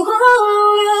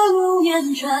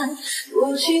转，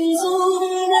多情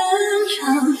总难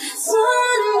长算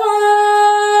完。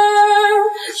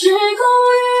只空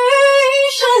余一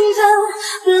声叹，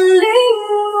本领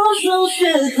我双血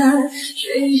汗，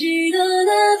谁记得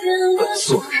那天本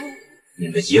座的人，你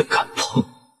们也敢碰？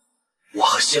我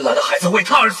和新来的孩子为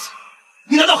他而死，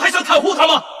你难道还想袒护他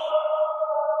吗？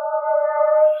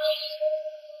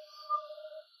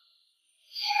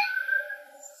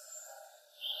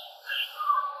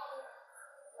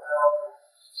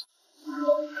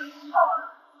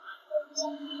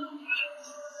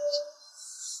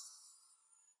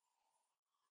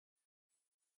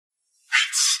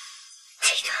这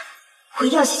段我一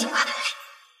定要写进话本里。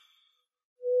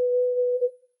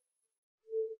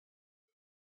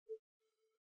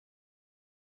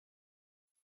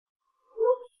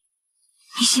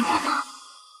你信我吗？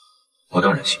我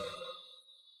当然信。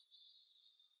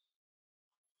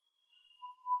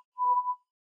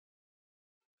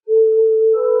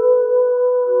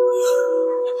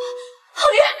浩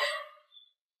林，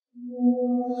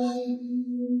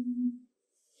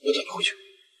我带你回去。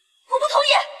我不同意。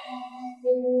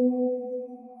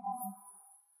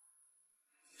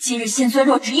今日仙尊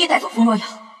若执意带走风若瑶，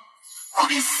我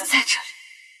便死在这里，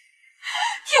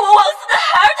替我枉死的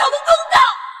孩儿讨个公道。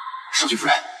少君夫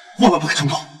人，万万不可冲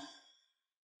动。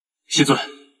仙尊，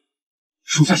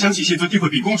属下相信仙尊定会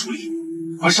秉公处理，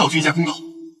还少君一家公道。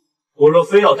我若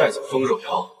非要带走风若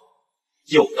瑶，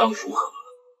又当如何？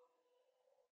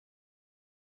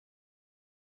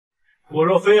我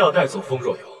若非要带走风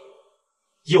若瑶，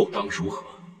又当如何？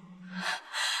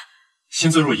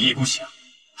仙尊若一意孤行，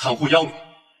袒护妖女，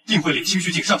定会领清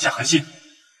虚境上下寒心。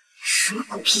什么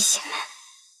狗屁邪门！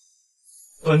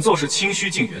本座是清虚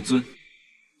境元尊，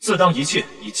自当一切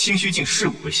以清虚境事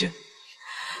务为先。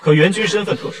可元君身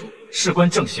份特殊，事关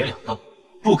正邪两道，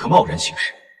不可贸然行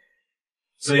事。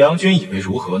子阳君以为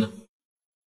如何呢？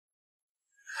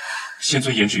仙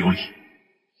尊言之有理。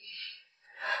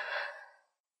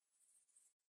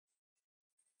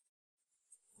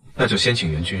那就先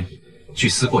请元君去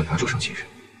思过崖住上几日。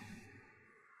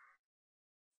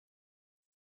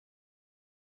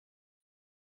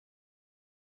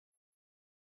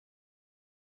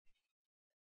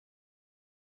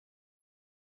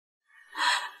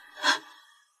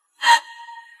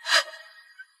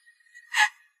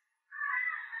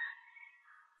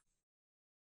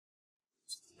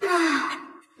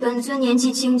本尊年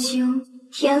纪轻轻，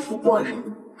天赋过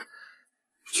人，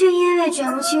却因为卷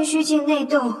入清虚境内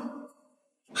斗，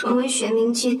成为玄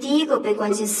冥界第一个被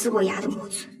关进思过崖的魔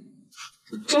尊，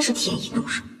真是天意弄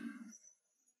人。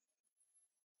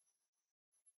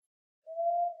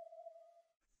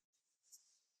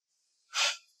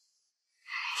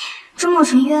这莫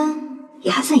尘渊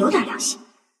也还算有点良心。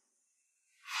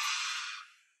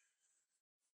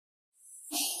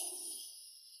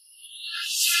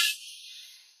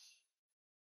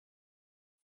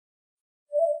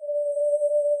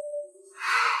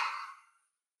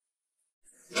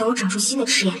等我长出新的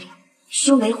赤焰灵，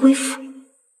修为恢复，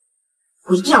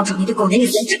我一定要找那对狗男女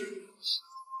算账。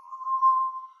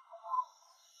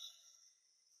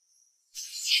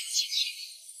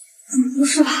不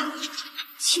是吧？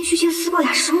清虚境思过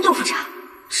崖是什么豆腐渣？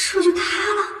这就塌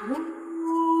了？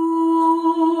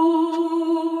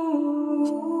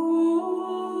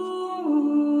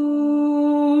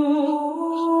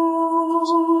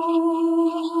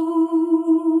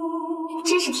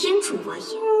真是天助我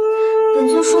也！本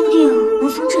尊说不定能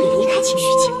从这里离开清虚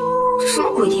境。这什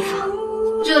么鬼地方？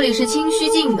这里是清虚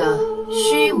境的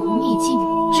虚无秘境，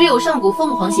只有上古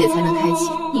凤凰血才能开启，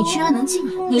你居然能进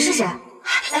来？你是谁？来，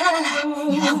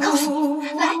你来，我告诉你，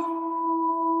来。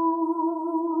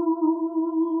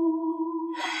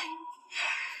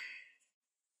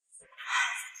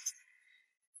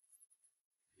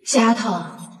小丫头，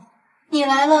你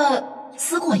来了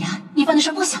思过崖，你犯的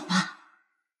事不小吧？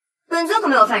本尊可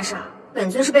没有犯事，本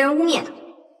尊是被人污蔑的。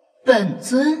本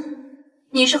尊？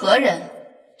你是何人？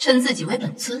称自己为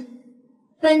本尊？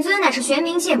本尊乃是玄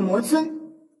冥界魔尊，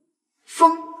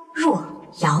风若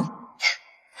瑶。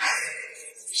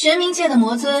玄冥界的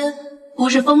魔尊不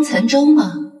是风岑州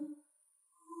吗？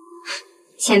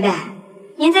前辈，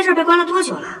您在这儿被关了多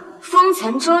久了？风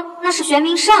岑州那是玄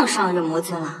冥上任魔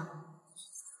尊了。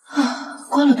啊，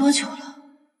关了多久了？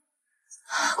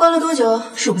关了多久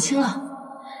数不清了。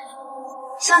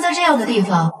像在这样的地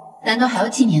方，难道还要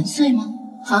记年岁吗？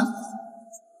啊？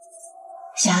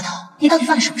小丫头，你到底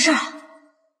犯了什么事啊？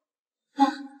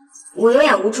我有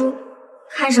眼无珠，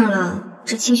看上了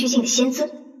这清虚境的仙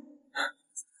尊。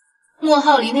莫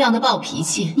浩离那样的暴脾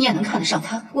气，你也能看得上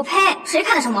他？我呸！谁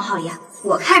看得上莫浩离啊？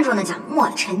我看中的叫莫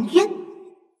尘渊。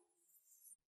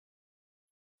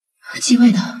继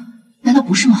位的难道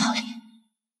不是莫浩林？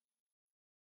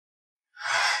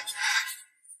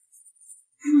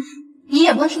你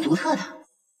眼光挺独特的。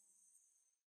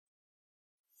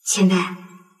前辈，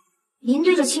您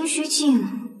对这清虚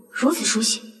镜如此熟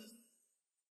悉。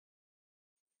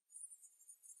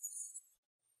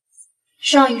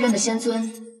上一任的仙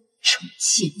尊惩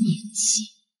妾孽妻，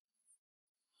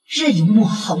任由莫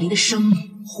浩林的生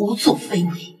母胡作非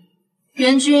为，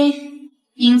元君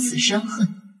因此生恨，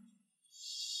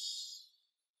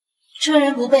趁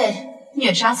人不备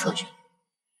虐杀侧君。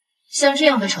像这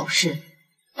样的丑事，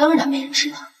当然没人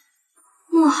知道。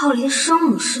莫浩林的生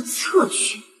母是侧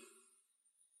君，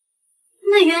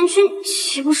那元君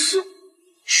岂不是？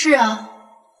是啊，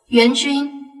元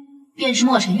君便是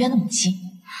莫尘渊的母亲。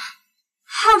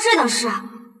还有这等事啊！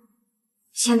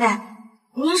前辈，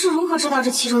您是如何知道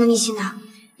这其中的秘辛的？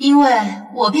因为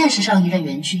我便是上一任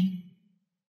元君，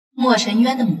莫尘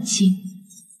渊的母亲，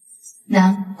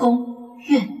南宫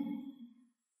月。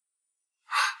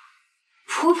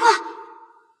婆婆。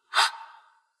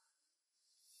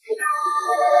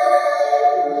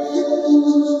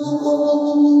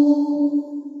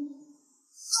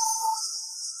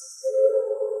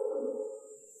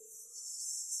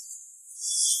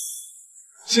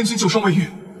仙君旧伤未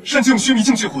愈，擅自用须弥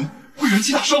镜聚魂，会元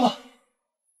气大伤啊！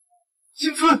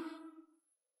仙尊，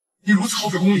你如此耗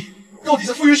费功力，到底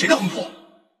在敷衍谁的魂魄？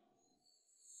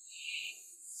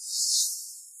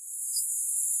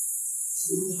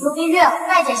罗明月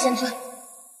拜见仙尊。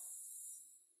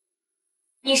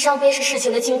以上便是事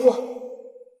情的经过，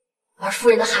而夫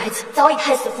人的孩子早已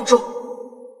胎死腹中。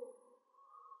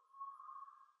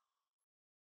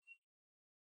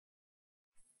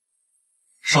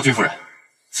少君夫人。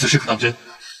此事可当真？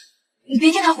你别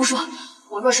听他胡说，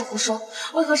我若是胡说，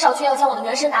为何少君要将我的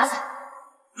原身打散？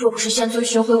若不是仙尊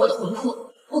寻回我的魂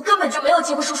魄，我根本就没有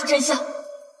机会说出真相。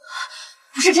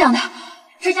不是这样的，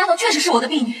这丫头确实是我的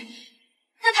婢女，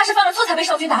但她是犯了错才被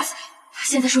少君打死。她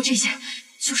现在说这些，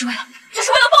就是为了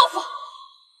报复。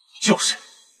就是，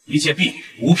一介婢女，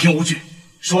无凭无据，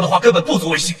说的话根本不足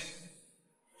为信。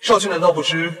少君难道不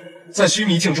知，在须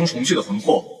弥镜中重聚的魂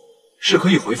魄是可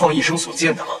以回放一生所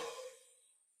见的吗？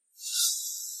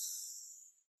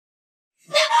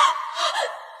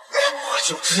我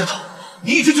就知道，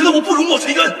你一直觉得我不如莫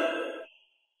尘渊。这是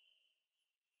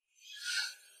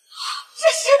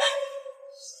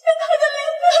他的脸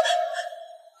蛋！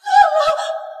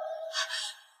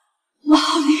莫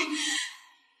浩林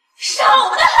杀了我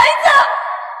们的孩子！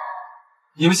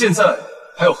你们现在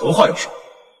还有何话要说？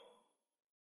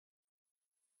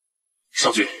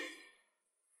少君，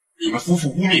你们夫妇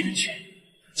污蔑元君，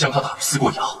将他打入思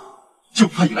过崖，就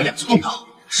不怕引来两族动荡，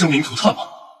生灵涂炭吗？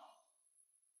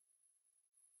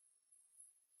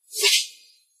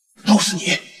都是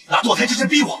你拿堕胎之针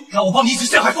逼我，让我帮你一起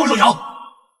陷害风若瑶。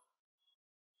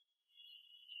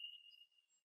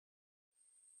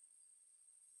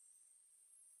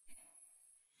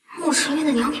莫尘渊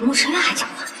的娘比莫尘渊还狡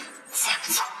猾，再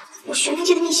不走，我玄冥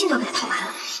界的秘辛都被他套完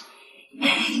了。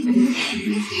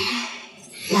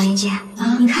杨云姐，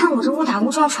你看我这误打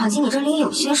误撞闯进你这里，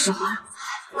有些时候啊，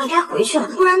我也该回去了，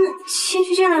不然清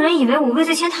虚界的人以为我畏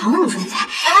罪潜逃呢。你说你猜？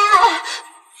哎，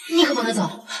你可不能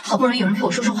走，好不容易有人陪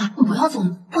我说说话，不要走，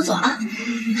不走啊！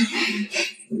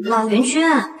老元君，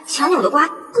强扭的瓜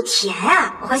不甜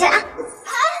呀，我回去了啊。老元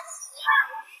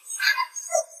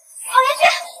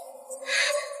君。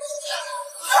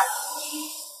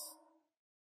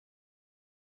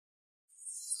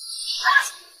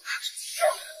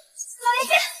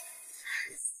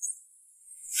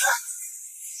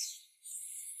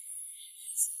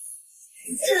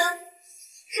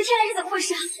这天来是怎么回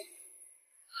事啊？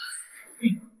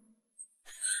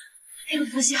黑龙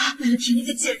夫侠为了替那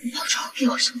个贱人报仇，给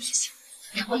我上天刑，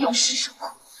让我永世受苦。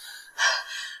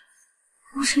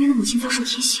莫尘渊的母亲遭受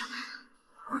天刑，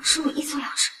我只有一走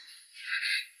了之。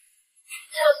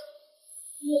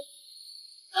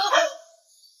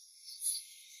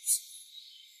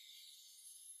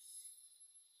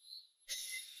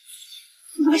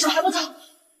你为什么还不走？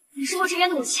你是莫尘渊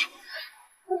的母亲，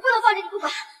我不能放着你不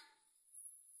管。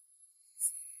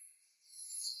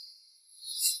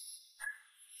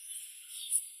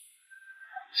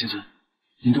仙尊，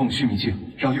您动了须弥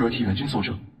镜，让玉儿替元君作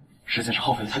证，实在是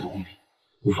耗费了太多功力。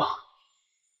无妨，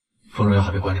风若瑶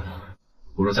还被关着呢，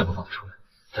我若再不放她出来，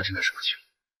她真该是不轻。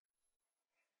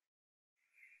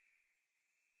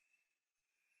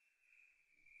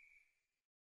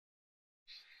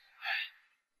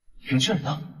元君儿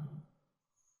呢？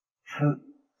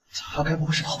他该不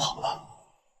会是逃跑了吧？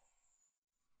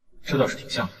这倒是挺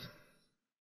像的。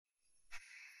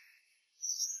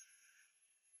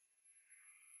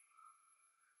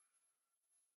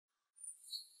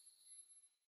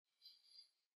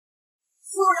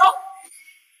傅若瑶，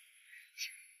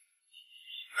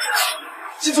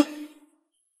金尊，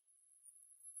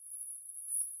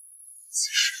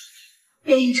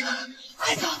变异者，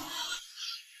快走！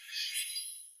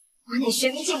我乃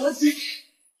玄冥界魔尊，世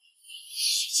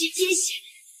界艰险，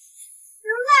能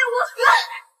奈我何？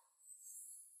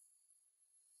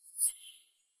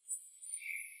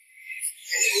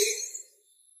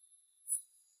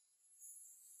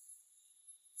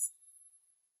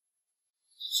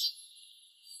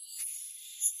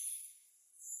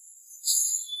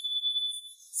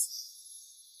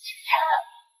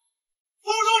傅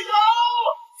若瑶。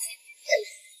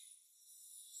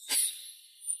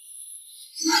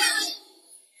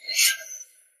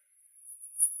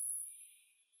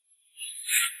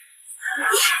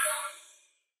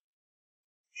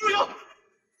若瑶，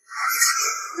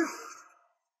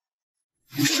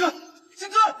金尊，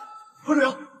金尊，傅若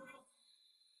瑶，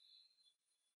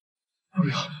傅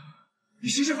若瑶，你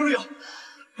醒醒，傅若瑶，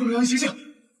傅若瑶，你醒醒，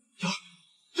瑶儿，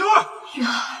月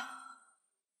儿。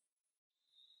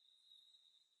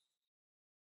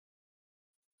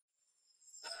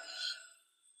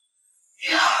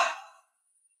月儿，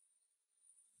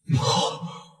母后，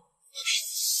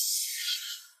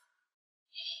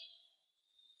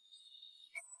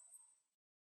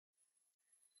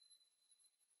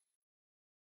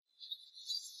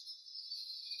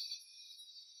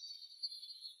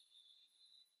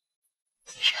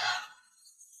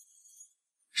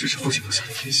这是父亲留下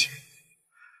的天信，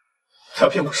他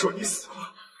骗我说你死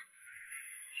了，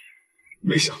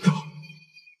没想到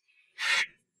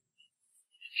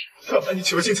他把你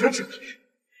囚禁在这里，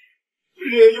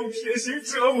连用天刑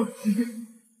折磨你。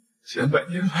千百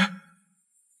年来，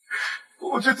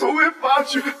我却从未发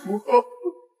觉。母后，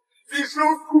你受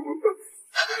苦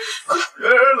了，月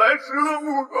儿来迟了，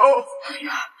母后。月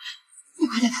儿，你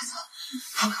快带他走，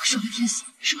他为我受了天刑，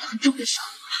受了很重的伤，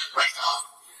快走。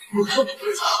母后，走。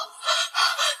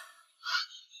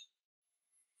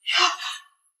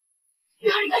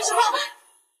月儿，你干什么？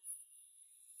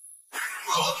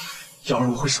母后，瑶儿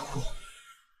我会守护。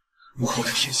母后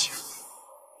的天刑，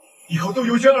以后都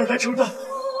由渊儿来承担。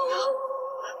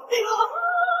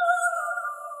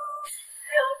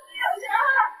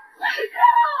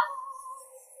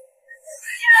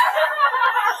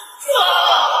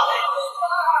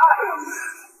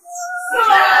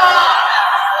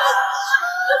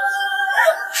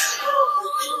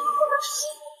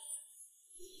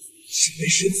身为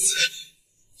神子，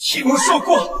替母受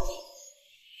过，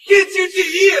天经地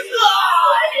义。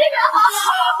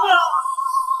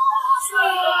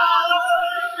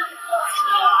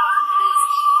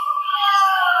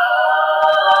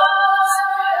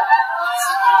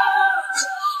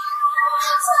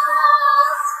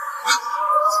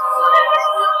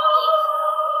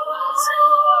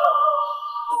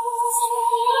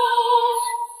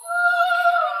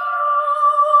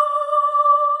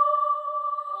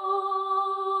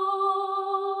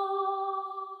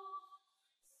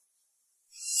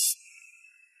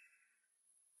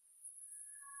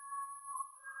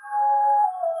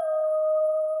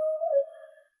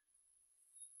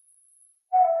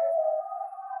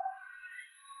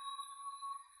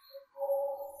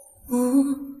我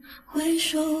回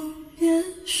首也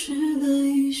是个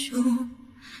英雄，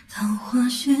桃花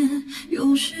谢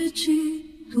又是几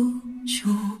度秋。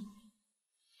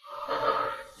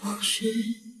往事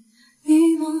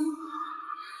一梦，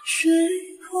水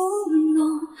空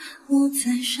洞，我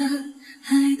在山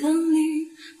海等你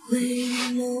回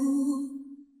眸。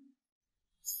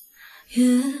也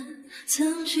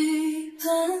曾几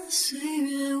番岁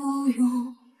月无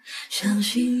用，相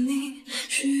信你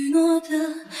许诺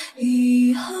的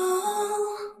以后，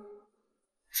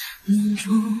梦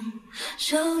中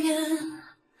笑颜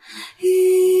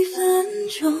一分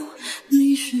酒，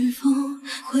你是否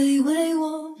会为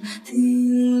我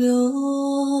停留？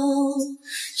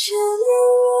千年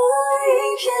一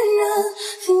片染，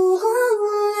浮华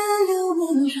月流门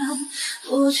转，多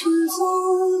情总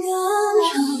肝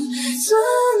肠寸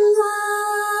断，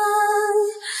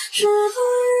是否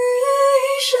一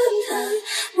声叹，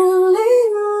人零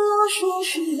落树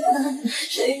虚寒，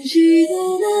谁记得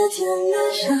那天的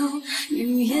笑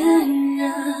语嫣然？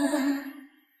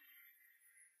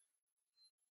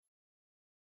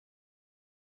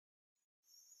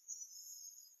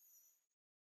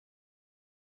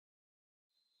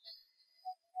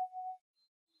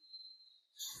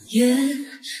也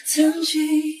曾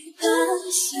几番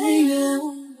岁月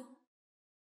无用，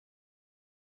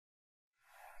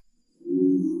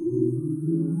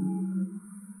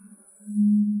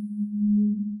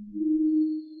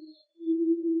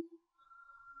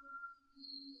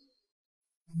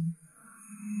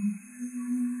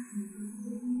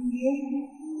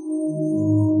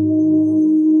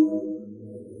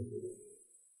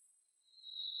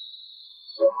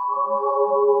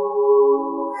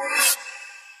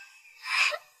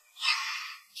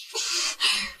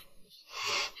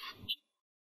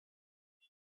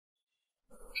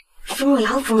冯若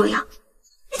瑶，冯若瑶，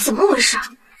你怎么回事？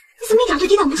你怎么一点都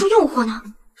抵挡不住诱惑呢？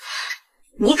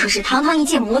你可是堂堂一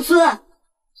介魔尊，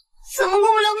怎么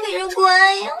过不了美人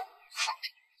关呀？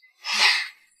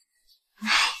哎，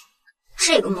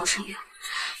这个莫尘月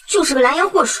就是个蓝颜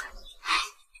祸水，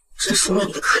真是命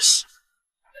里的可惜。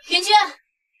元君，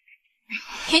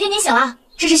元君，你醒了，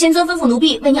这是仙尊吩咐奴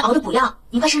婢为您熬的补药，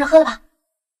您快趁热喝了吧。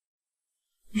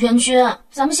元君，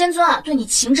咱们仙尊啊对你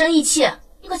情真意切，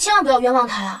你可千万不要冤枉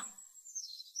他呀。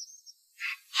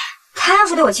他要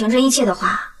是对我情真意切的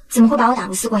话，怎么会把我打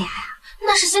入思过崖呀？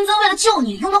那是仙尊为了救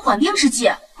你用的缓兵之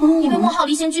计。你被莫浩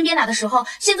离仙军鞭打的时候，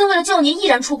仙尊为了救您毅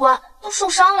然出关，都受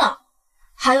伤了。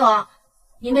还有啊，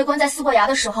您被关在思过崖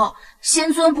的时候，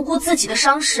仙尊不顾自己的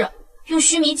伤势，用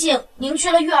须弥镜凝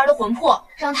聚了月儿的魂魄，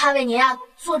让他为您啊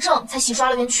作证，才洗刷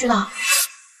了冤屈的。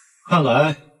看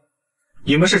来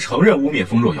你们是承认污蔑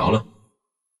风若瑶了。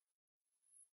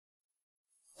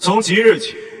从即日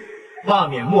起，罢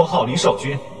免莫浩林少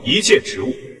君一切职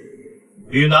务，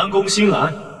与南宫新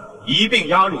兰一并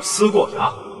押入思过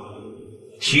崖，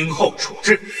听候处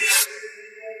置。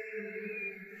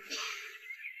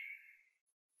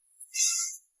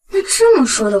那这么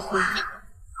说的话，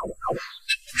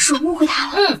是误会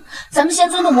他了。咱们仙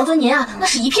尊对魔尊您啊，那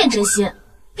是一片真心。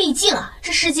毕竟啊，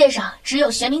这世界上只有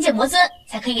玄冥界魔尊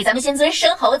才可以给咱们仙尊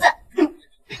生猴子。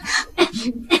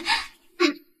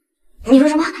你说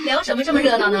什么？聊什么这么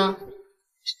热闹呢？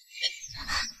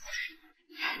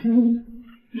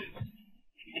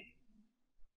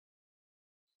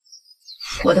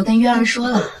我都跟月儿说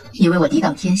了，你为我抵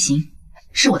挡天刑，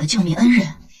是我的救命恩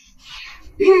人。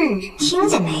听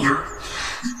见没有？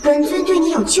本尊对你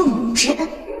有救母之恩，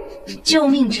救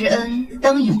命之恩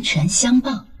当涌泉相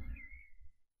报。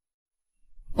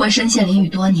我身陷囹圄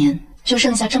多年，就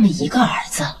剩下这么一个儿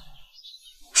子，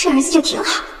这儿子就挺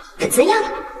好，本尊要你。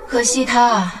可惜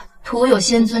他徒有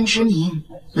仙尊之名，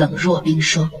冷若冰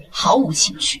霜，毫无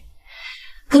情趣，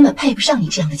根本配不上你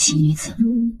这样的奇女子。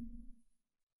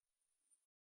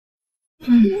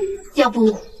要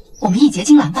不我们一结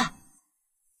金兰吧？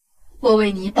我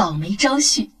为你保媒招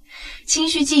婿，清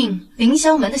虚境凌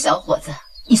霄门的小伙子，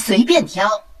你随便挑。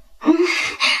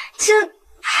这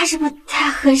还是不太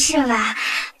合适啦。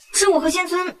这我和仙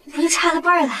尊不就差了辈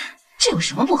儿了？这有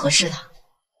什么不合适的？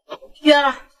月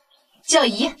儿，叫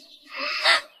姨。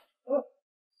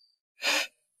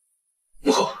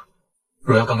母后，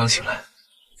若瑶刚刚醒来，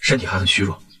身体还很虚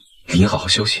弱，理应好好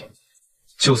休息。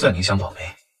就算您想保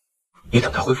媒，也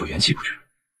等她恢复元气不迟。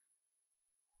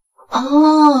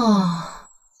哦，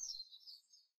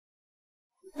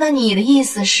那你的意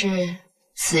思是，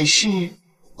此事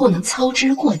不能操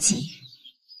之过急？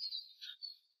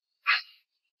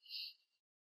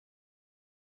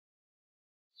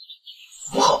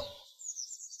母后，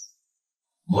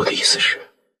我的意思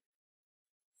是，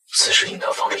此事应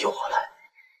当放着诱惑来。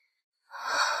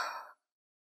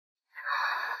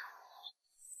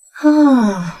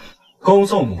恭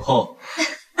送母后。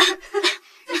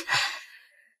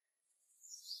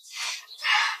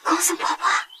恭送婆婆。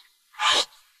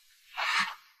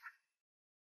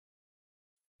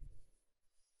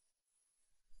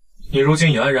你如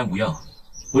今也安然无恙，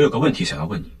我有个问题想要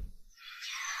问你。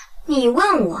你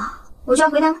问我，我就要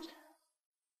回答吗？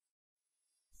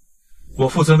我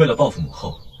父尊为了报复母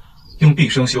后，用毕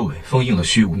生修为封印了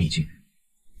虚无秘境，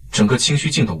整个清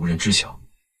虚境都无人知晓。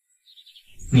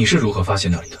你是如何发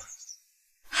现那里的？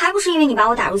还不是因为你把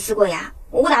我打入思过崖，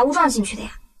我误打误撞进去的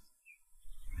呀。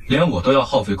连我都要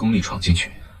耗费功力闯进去，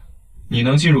你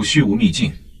能进入虚无秘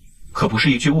境，可不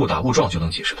是一句误打误撞就能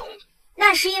解释通的。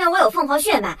那是因为我有凤凰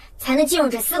血脉，才能进入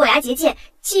这思过崖结界，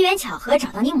机缘巧合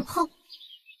找到你母后。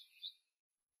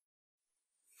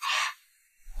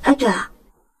哎，对啊，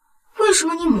为什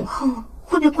么你母后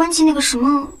会被关进那个什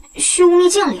么虚无秘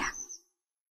境里啊？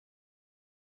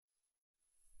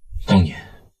当年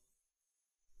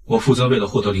我父尊为了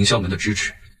获得凌霄门的支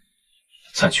持，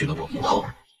才娶了我母后。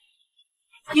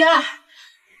月儿，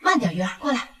慢点，月儿，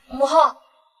过来。母后，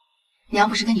娘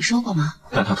不是跟你说过吗？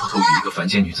但他偷偷与一个凡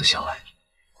间女子相爱，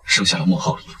生下了莫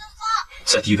浩林，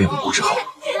在地位稳固之后，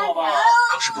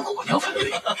更是不顾我娘反对，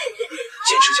坚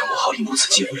持将莫浩林母子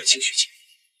接回了清虚境。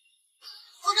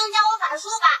不能教我法术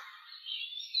吧？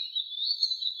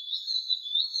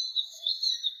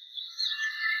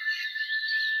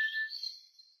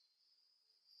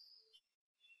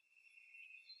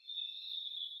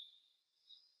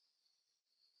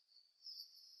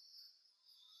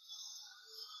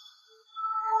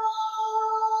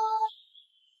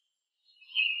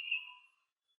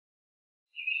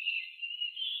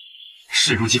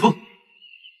势如疾风。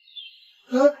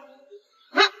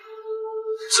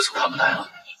自从他们来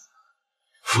了，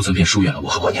父尊便疏远了我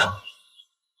和我娘，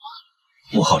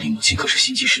莫浩林母亲可是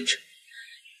心机深沉，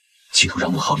企图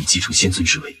让莫浩林继承仙尊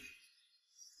之位。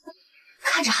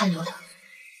看着汗流的。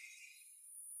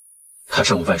他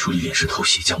趁我外出历练时偷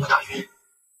袭，将我打晕。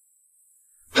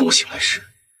等我醒来时，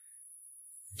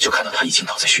就看到他已经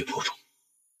倒在血泊中，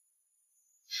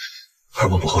而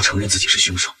我母后承认自己是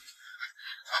凶手，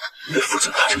为父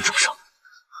尊打成重伤。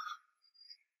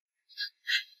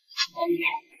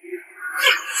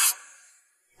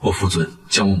我父尊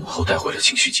将我母后带回了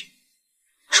清虚境，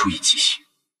处以极刑。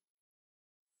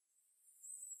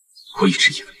我一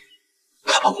直以为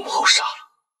他把我母后杀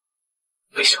了，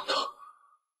没想到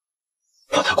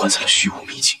把他关在了虚无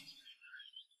秘境，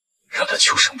让他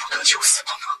求生不得，求死不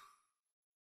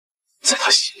能。在他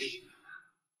心里，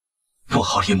莫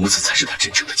浩林母子才是他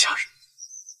真正的家人。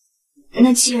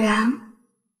那既然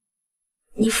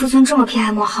你父尊这么偏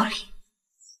爱莫浩林，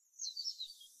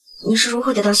你是如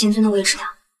何得到仙尊的位置的？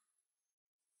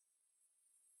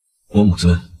我母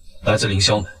尊来自凌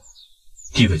霄门，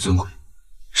地位尊贵，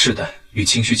世代与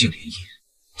清虚境联姻。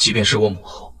即便是我母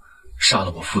后杀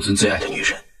了我父尊最爱的女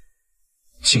人，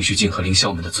清虚境和凌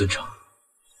霄门的尊长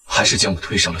还是将我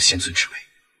推上了仙尊之位。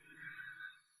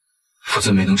父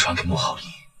尊没能传给莫浩林，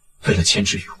为了牵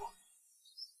制于我，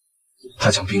他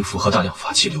将兵符和大量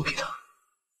法器留给他。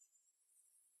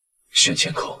玄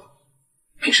前口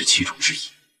便是其中之一。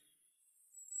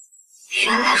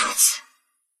原来如此。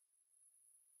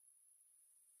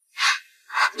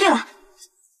对了，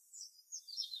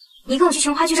你跟我去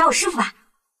琼华居找我师傅吧。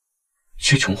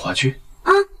去琼华居？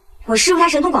啊，我师傅他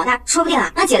神通广大，说不定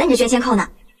能解了你的玄仙扣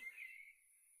呢。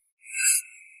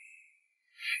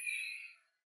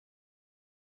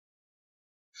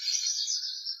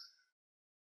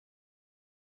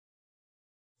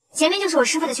前面就是我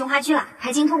师傅的琼华居了，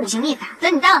还精通五行秘法，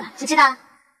等你到了就知道了。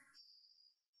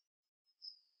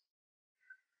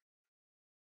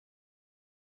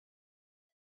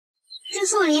这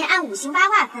树林按五行八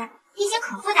卦分，地形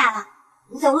可复杂了，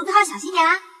你走路都要小心点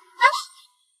啊！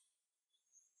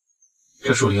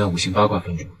这树林按五行八卦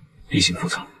分布，地形复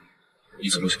杂，你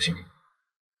走路小心点。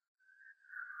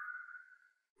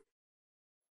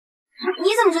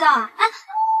你怎么知道啊？啊！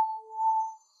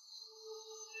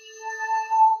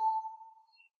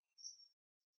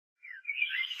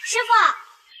师傅，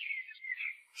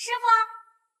师傅，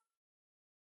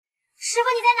师傅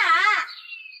你在哪儿啊？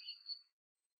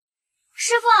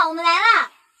师傅，我们来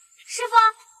了！师傅，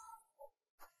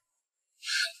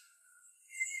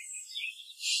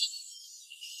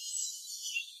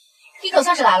你可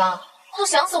算是来了，我都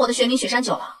想死我的玄冥雪山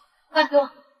酒了。快给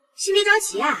我！先别着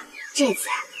急啊，这次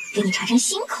给你尝尝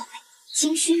新口味，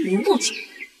清虚云雾酒。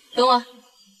等我。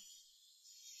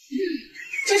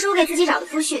这是我给自己找的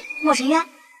夫婿莫尘渊，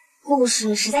故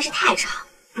事实在是太长，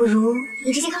不如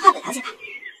你直接看画本了解吧。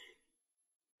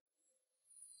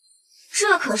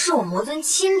这可是我魔尊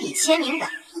亲笔签名的，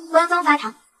官方发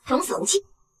堂，童叟无欺。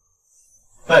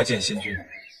拜见仙君。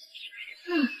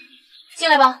进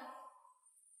来吧。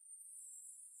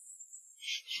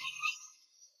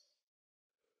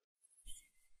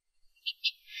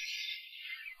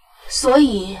所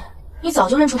以你早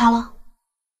就认出他了？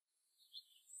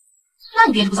那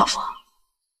你别不早说。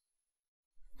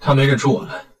他没认出我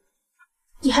来。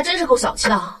你还真是够小气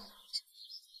的啊！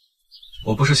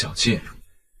我不是小气。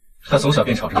他从小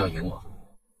便吵着要赢我，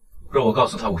若我告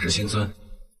诉他我是仙尊，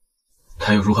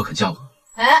他又如何肯嫁我？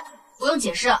哎，不用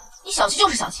解释，你小气就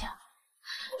是小气。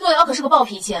若瑶可是个暴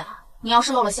脾气，你要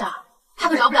是露了馅儿，他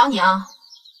可饶不了你啊！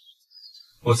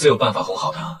我自有办法哄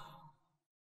好他。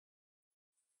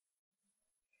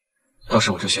倒是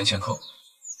我这玄前扣，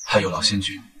还有老仙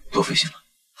君，多费心了。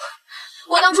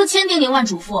我当初千叮咛万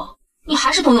嘱咐，你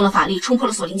还是动用了法力，冲破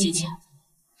了锁灵结界，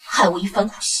害我一番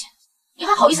苦心，你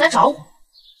还好意思来找我？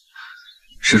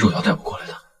是若瑶带我过来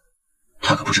的，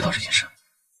她可不知道这件事。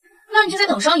那你就再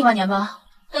等上10000年吧，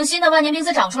等新的万年冰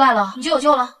丝长出来了，你就有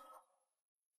救了。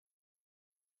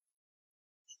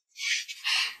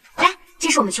来，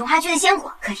这是我们琼花居的鲜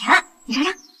果，可甜了，你尝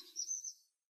尝。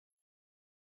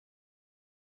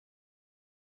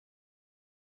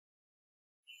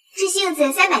这杏子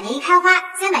300年一开花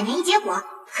，300年一结果，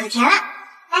可甜了。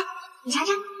来，你尝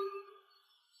尝。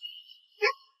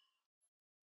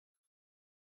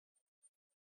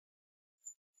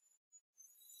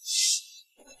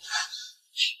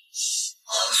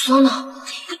好酸啊！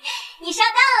你上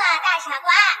当了，大傻瓜！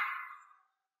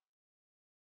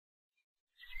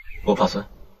我怕酸。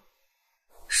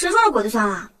谁说是果子酸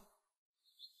了？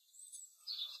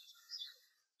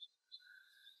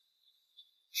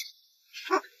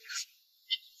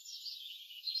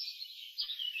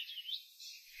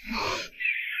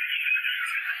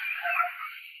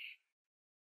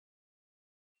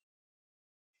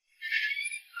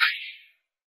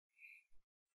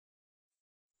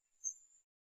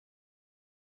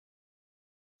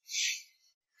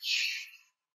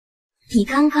你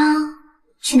刚刚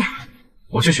去哪儿？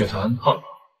我去雪坛泡了。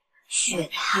雪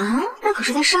坛那可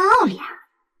是在山坳里啊，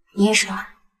你也识得吗？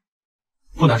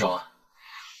不难找啊。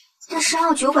这山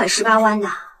坳9拐18弯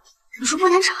的，你说不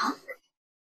难找？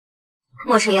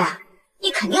莫晨月，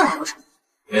你肯定来过这。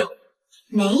没有。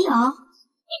没有？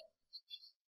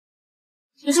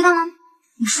你知道吗？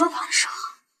你说谎的时候，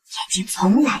眼睛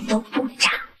从来都不眨。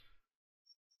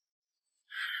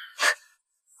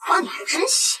哇，你还真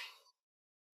信。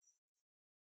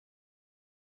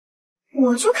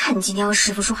我就看你今天和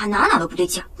师傅说话哪都不对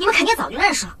劲儿，你们肯定早就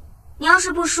认识了。你要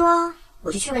是不说，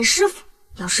我就去问师傅；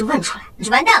要是问出来，你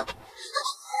就完蛋了。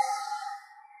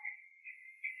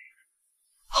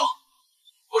好，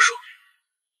我说。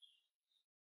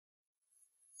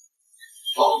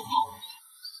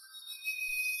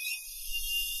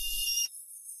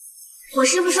我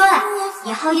师傅说了，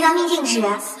以后遇到命定之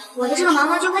人，我的这个毛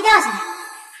毛就会掉下来，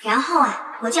然后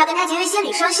我就要跟他结为仙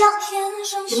侣双修。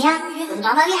怎么样，我的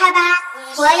毛毛厉害吧？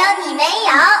我有你没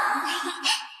有？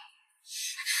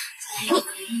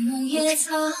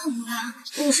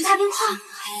你是大冰块？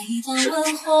是。可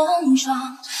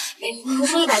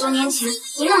是100多年前，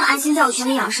你那么安心在我拳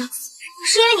里养伤，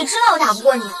是因为你知道我打不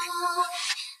过你。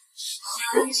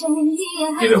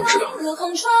因为我知道。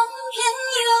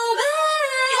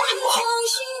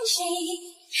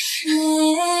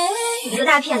你个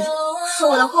大骗子，说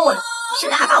我的喝我的，现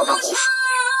在还把我当狐狸。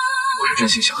我是真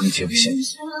心想和你结为仙侣。你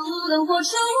说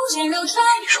行？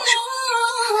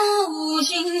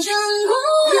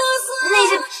那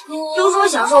些都是我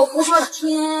小时候胡说的，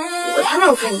我才没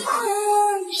有分你喝。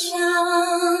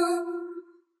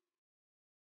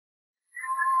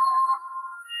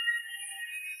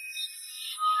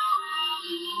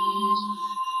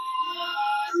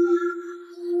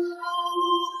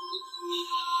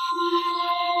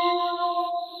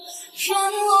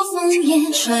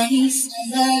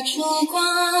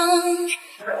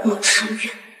我承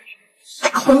认，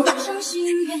大混蛋！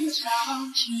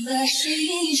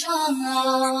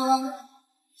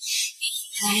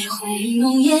待会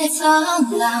浓夜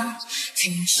苍狼，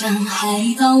天上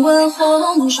海岛问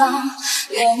红妆，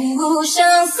留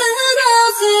相思到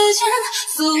此间，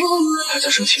素还在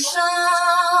生气吗？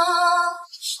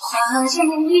花间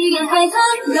一眼海棠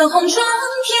惹红妆，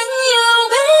偏又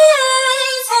被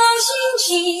藏心情。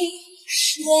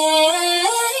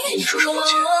你说声抱歉，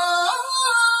我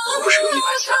不是有意埋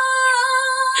下，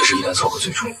只是一旦凑合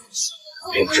最初，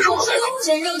并不是如何开口。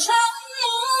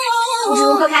不知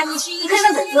如何开口，你可以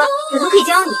问本尊，本尊可以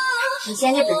教你。你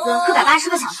先给本尊磕180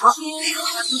个响头，然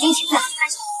后负荆请罪。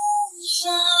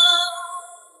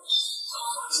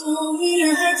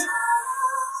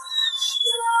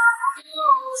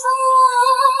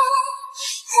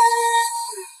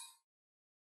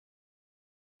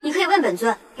你可以问本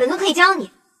尊，本尊可以教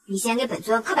你。你先给本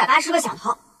尊磕180个响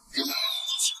头。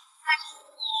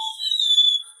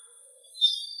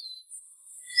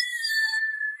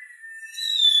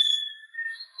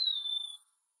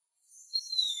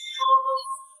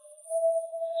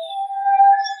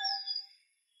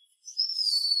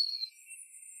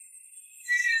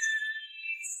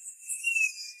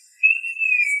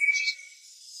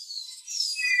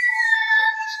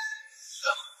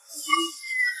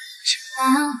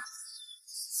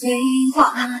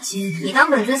哇，你当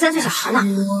本尊3岁小孩呢？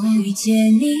你的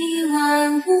金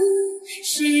光护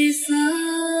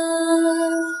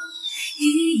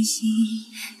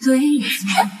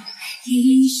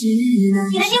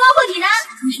体呢？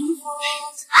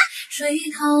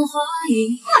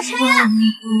莫晨月。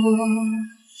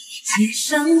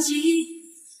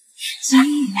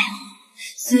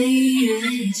岁月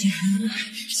几何，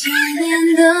千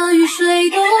年的雨水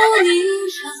都凝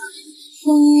成琥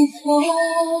珀。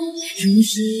如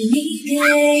是你给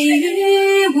予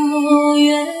我，愿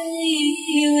意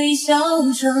微笑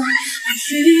着，不取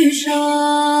舍，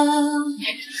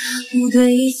不对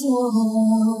错。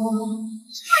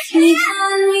你看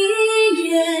你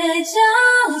也皎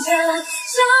洁，向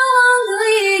往的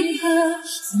银河，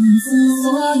层次所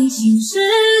以情事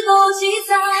都记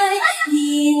载你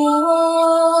我。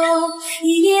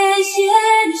一念仙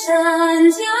山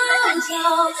迢迢，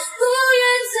不愿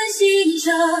曾醒着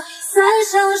，3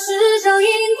生石角因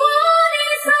果你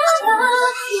苍茫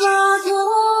洒脱。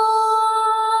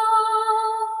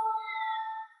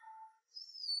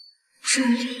这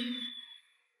里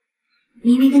明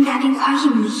明跟大冰块一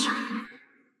模一样，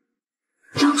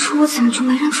当初我怎么就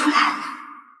没认出来呢？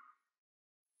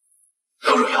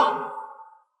高若瑶，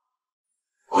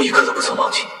我一刻都不曾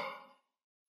忘记你，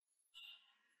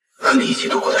和你一起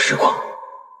度过的时光，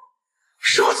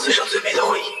是我此生最美的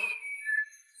回忆。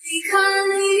你看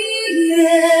你月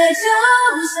皎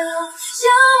皎，向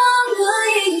往的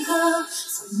银河，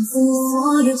从此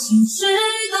所有情事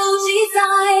都记载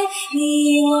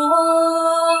你我。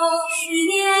许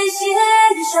年写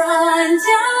的山交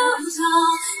叉，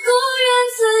故愿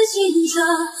此行者，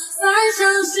翻相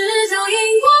识就因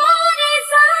果你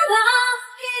灿烂。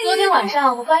昨天晚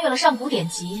上我翻阅了上古典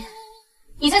籍，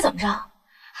你猜怎么着？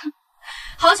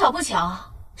好巧不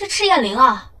巧，这赤焰灵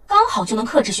啊，刚好就能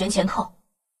克制玄前扣。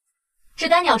这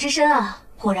丹鸟之身啊，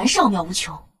果然是奥妙无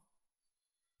穷。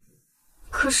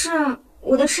可是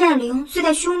我的赤焰灵醉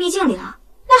在虚无秘境里了，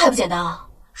那还不简单啊？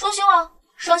双修啊，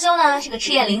双修呢，这个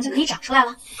赤焰灵就可以长出来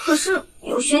了。可是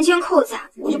有玄前扣在，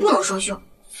我就不能双修，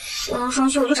不能双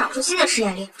修我就长不出新的赤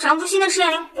焰灵，长不出新的赤焰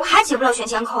灵，我还解不了玄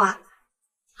前扣啊，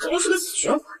这就是个死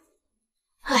循环。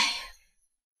哎，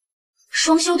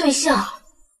双修对象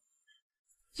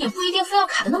也不一定非要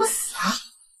卡得那么死啊。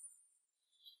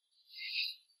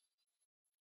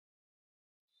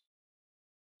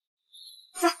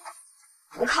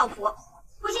不靠谱，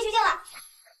回进去境了。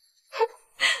哼，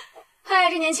看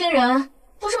来这年轻人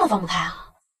都这么放不开啊。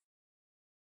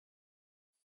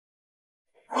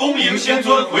恭迎仙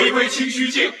尊回归清虚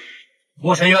境。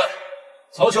莫尘渊，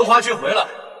曹秋花君回来，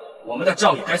我们的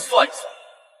账也该算一算。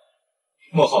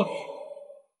莫浩礼，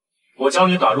我将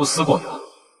你打入思过崖，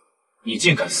你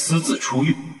竟敢私自出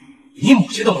狱！你母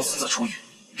亲都能私自出狱，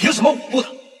凭什么我不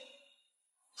能？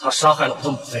她杀害了我的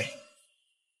母妃，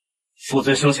父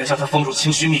尊生前将她封入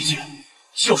清虚秘境，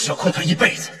就是要困她一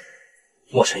辈子。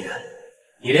莫尘渊，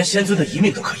你连仙尊的遗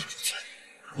命都可以不遵，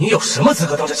你有什么资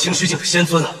格当这清虚境的仙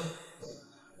尊啊？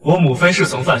我母妃是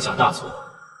曾犯下大错，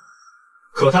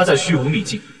可她在虚无秘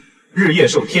境，日夜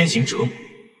受天刑折磨，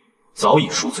早已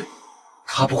赎罪。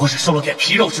她不过是受了点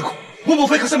皮肉之苦，我母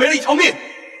妃可是没了一条命，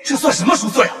这算什么赎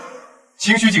罪啊？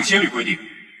清虚境仙律规定，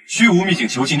虚无秘境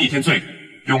囚禁逆天罪人，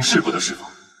永世不得释放，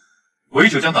违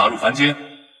者将打入凡间，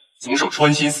总受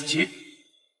穿心死劫。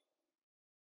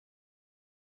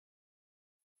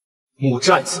母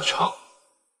债子偿，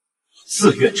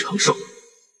自愿承受。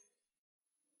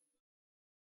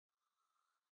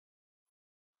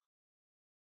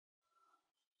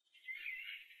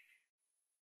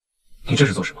你这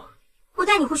是做什么？我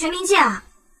带你回玄冥界啊！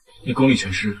你功力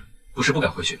全失，不是不敢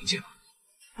回玄冥界吗？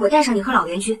我带上你和老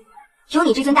元君，有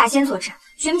你这尊大仙坐镇，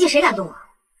玄冥界谁敢动我？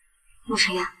莫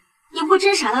尘渊，你不会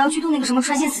真傻到要去渡那个什么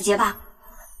穿心死劫吧？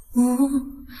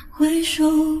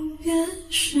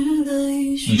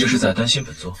你这是在担心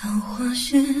本座？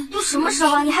都什么时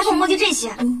候了，你还跟我磨叽这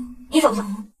些？你走不走？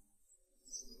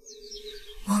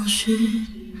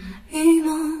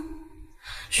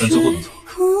本座不能走，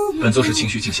本座是清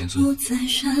虚境仙尊，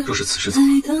若是此时走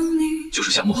了，就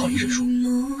是向莫浩礼认输。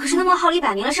可是那莫浩礼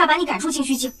摆明了是要把你赶出清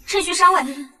虚境，趁虚上位，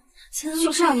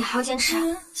就这样你还要坚持？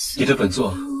你对本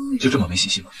座就这么没信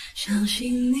心吗？相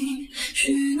信你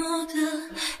许诺的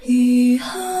以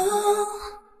后，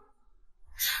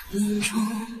冷中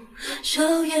笑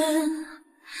颜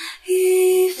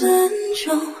一分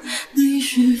钟，你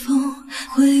是否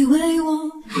会为我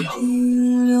不要，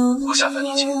我下凡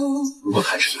年前如果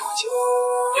看上你回家，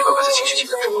别乖乖在清虚境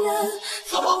等着我，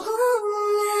好不好？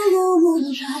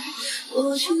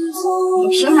你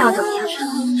凭什么要怎么样？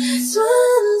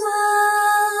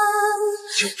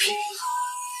就凭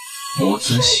魔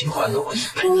尊喜欢了我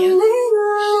100年。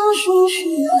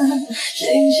谁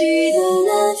记得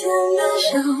那天的小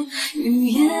语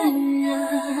言啊？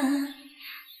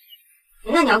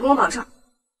那你要跟我保证，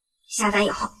下凡以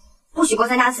后不许勾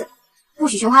三搭四，不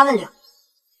许寻花问柳，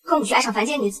更不许爱上凡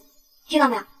间女子，听到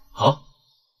没有？好，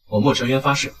我莫尘渊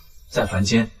发誓，在凡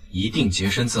间一定洁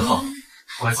身自好，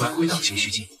乖乖回到清虚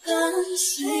境。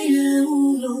岁月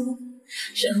无用，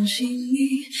相信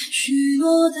你许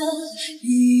诺的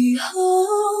以后，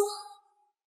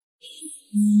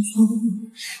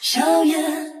中笑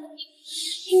颜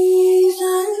一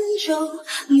分钟，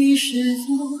你是否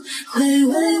会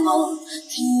为我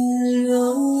停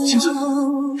留？仙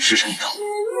尊，时辰已到。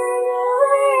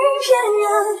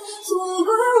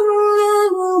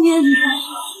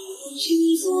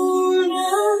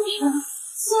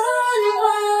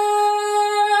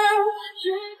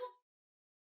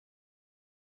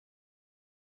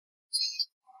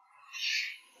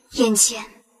眼前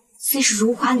虽是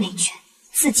如花美眷，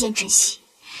自见珍惜，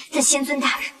但仙尊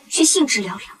大人却兴致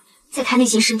寥寥，在他内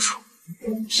心深处，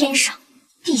天上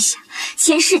地下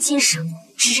前世今生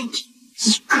只认你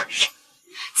一个人。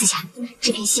子夏，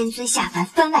这篇仙尊下凡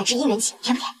番外之姻缘记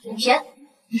甜不甜？甜。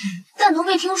但奴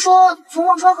婢听说从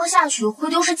忘川河下去会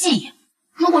丢失记忆，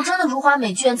如果真的如花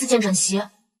美眷自见枕席，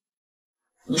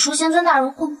你说仙尊大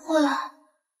人会不会？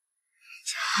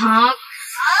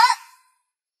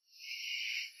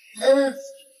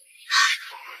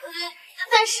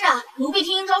但是啊，奴婢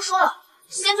听英昭说了，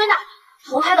仙尊大人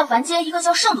投胎到凡间一个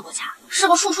叫圣的国家，是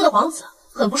个庶出的皇子，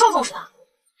很不受重视的，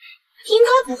应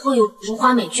该不会有如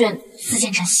花美眷自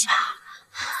荐珍惜吧？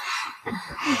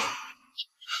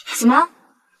怎么？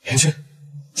元君，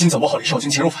今早我好李少君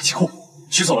潜入法器库，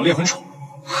取走了猎魂杵，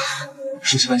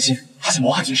属下担心他想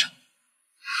谋害君上。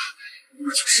我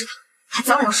就知道他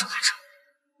早晚要受他惩。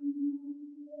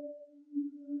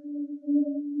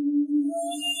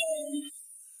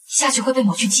下去会被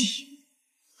抹去记忆，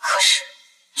可是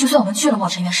就算我们去了莫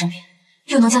尘渊身边，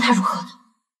又能将他如何呢？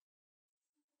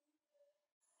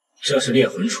这是猎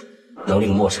魂杵，能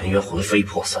令莫尘渊魂飞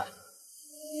魄散。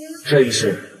这一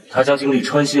世，他将经历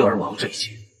穿心而亡这一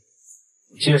劫。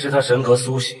届时他神格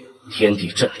苏醒，天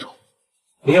地震动，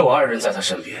你我二人在他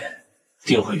身边，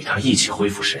定会与他一起恢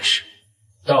复神识。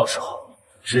到时候，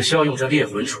只需要用这猎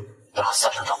魂杵打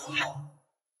散他的魂魄。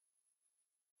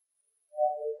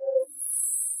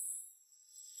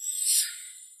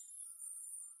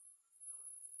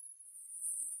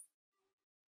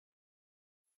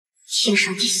天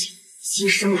上地下，今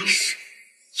生来世，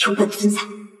有本尊在，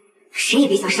谁也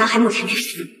别想伤害莫尘渊。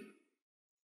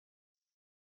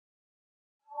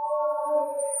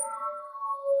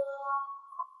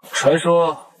传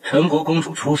说陈国公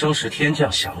主出生时天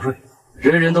降祥瑞，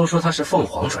人人都说她是凤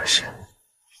凰转世，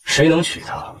谁能娶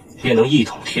她，便能一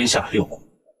统天下六国。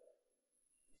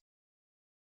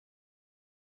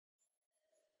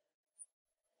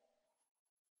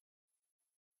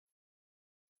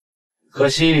可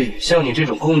惜，像你这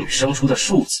种宫女生出的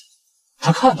庶子，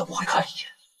她看都不会看一眼，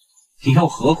你又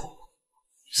何苦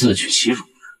自取其辱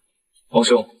呢？皇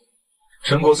兄，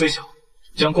陈国虽小，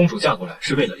将公主嫁过来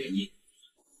是为了联姻。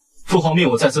父皇命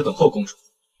我在此等候公主，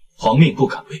皇命不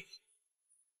敢违。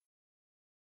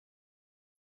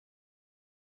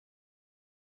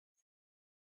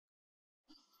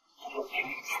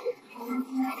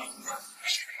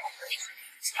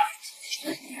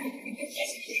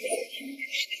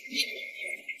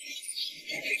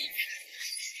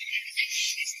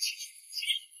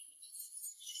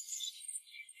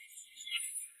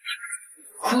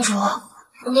公主，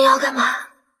你要干嘛？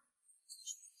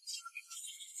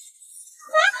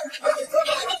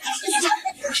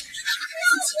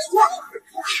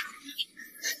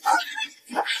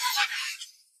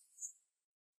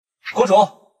公主，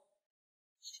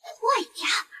快点！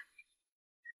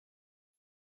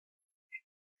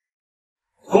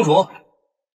公主，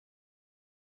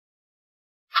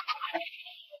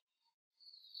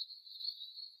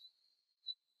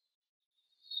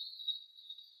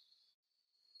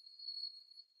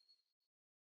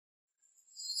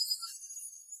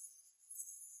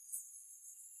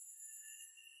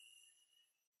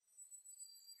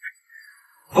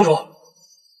公主，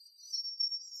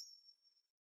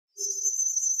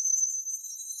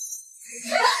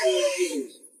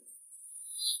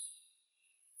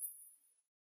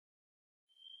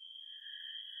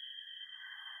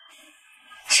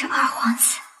这二皇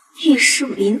子玉树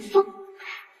临风，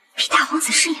比大皇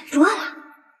子顺眼多了。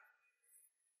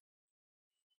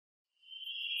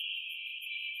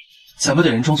咱们的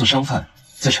人装作商贩，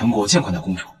在陈国见过那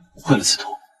公主，贿了此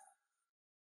图。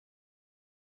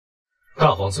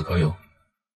大皇子可有？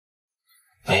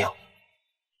没有。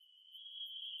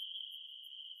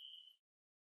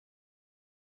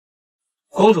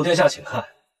公主殿下，请看，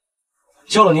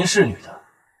救了您侍女的，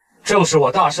正是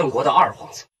我大圣国的二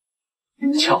皇子。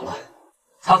巧了，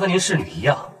他和您侍女一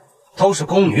样，都是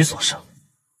宫女所生。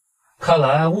看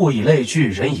来物以类聚，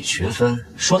人以群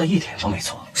分，说的一点都没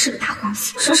错。这个大皇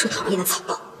子真是个讨厌的草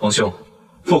包。皇兄，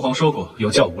父皇说过有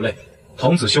教无类，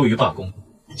童子羞于罢工，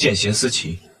见贤思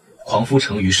齐，狂夫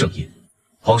成于盛宴。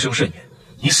皇兄慎言。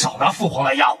你少拿父皇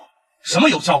来压我！什么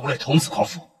有教无类，童子狂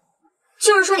夫？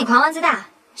就是说你狂妄自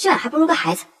大，修养还不如个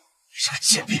孩子。你这个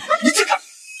贱婢，你这个……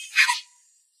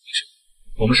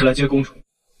我们是来接公主，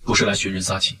不是来寻人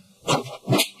撒气。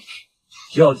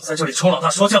要你在这里冲老大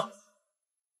说教，这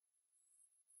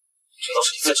都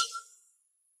是你自找的。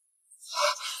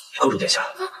公主殿下，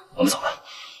我们走了。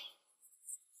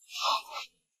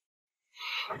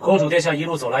公主殿下一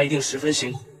路走来一定十分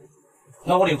辛苦，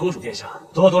那我领公主殿下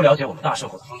多多了解我们大圣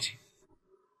国的风情。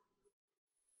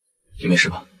你没事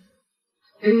吧？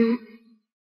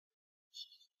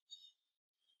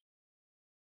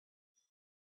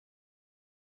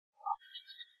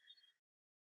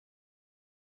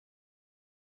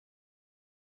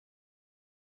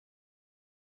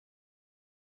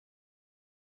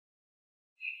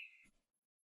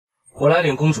我来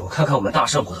领公主看看我们大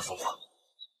圣国的风光。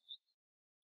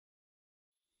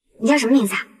你叫什么名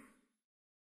字啊？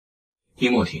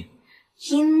殷莫婷。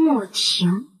殷莫婷，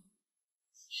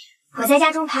我在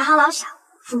家中排行老小，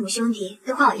父母兄弟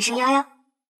都唤我一声夭夭。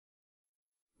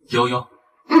夭夭，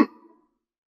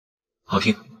好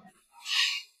听。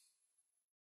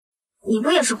你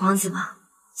不也是皇子吗？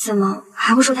怎么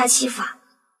还会受他欺负啊？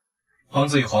皇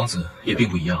子与皇子也并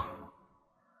不一样，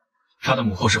他的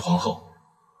母后是皇后，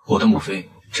我的母妃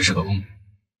只是个宫女。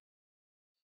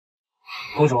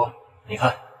公主，你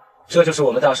看，这就是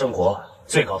我们大圣国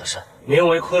最高的山，名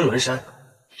为昆仑山。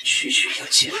区区一个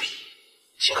贱婢，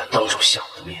竟敢当众下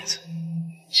我的面子，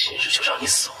今日就让你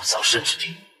死无葬身之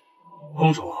地。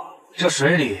公主，这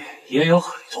水里也有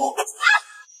很多。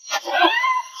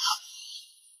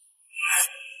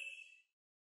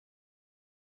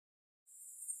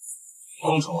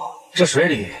公主，这水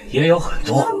里也有很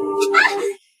多。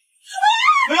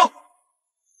没有。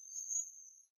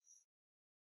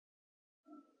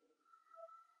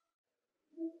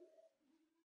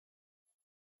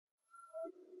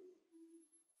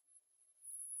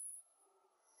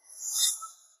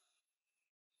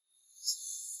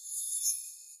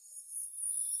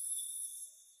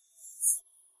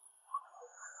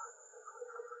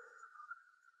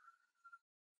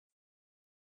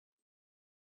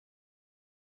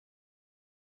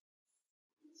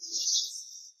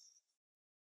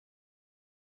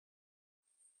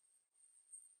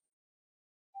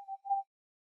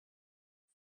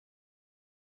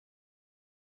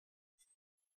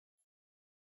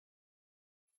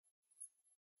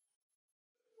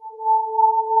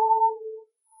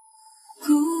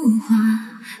古话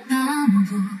那么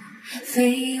多，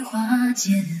飞花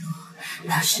溅落，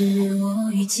那时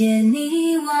我遇见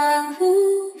你，万物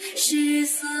失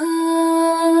色。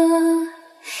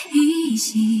一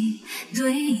席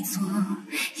对坐，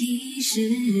一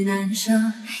时难舍，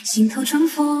心头春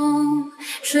风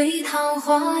吹桃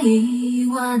花一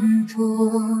万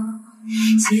朵。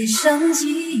且生寂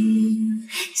寞，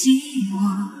寂寞，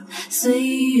岁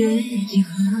月几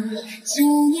何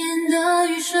，9年的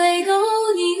雨水都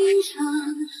凝成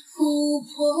琥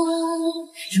珀。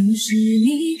若是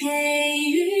你给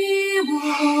予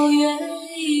我，愿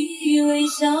意微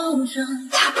笑着。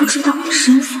他不知道我的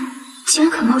身份，竟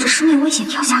然肯冒着生命危险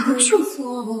跳下河救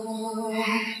我。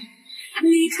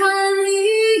你看明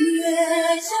月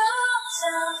交加，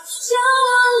向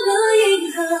往了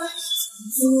银河。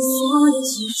所有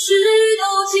情事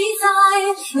都记载。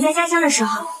我在家乡的时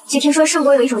候，就听说圣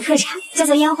国有一种特产，叫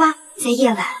做烟花，在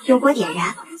夜晚用火点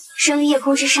燃，升于夜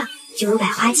空之上，就如百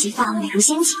花齐放，美如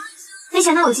仙境。没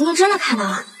想到我今天真的看到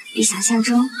了，比想象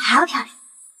中还要漂亮。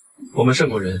我们圣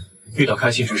国人遇到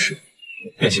开心之事，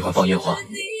便喜欢放烟花。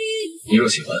你若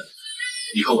喜欢，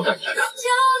以后我带你来看。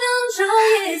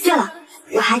对了，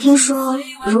我还听说，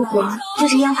如果对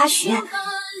着烟花许愿，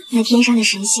那天上的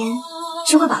神仙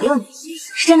就会保佑你，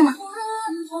是真的吗？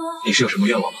你是有什么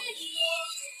愿望吗？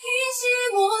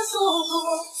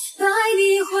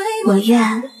我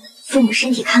愿父母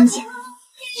身体康健，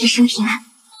一生平安。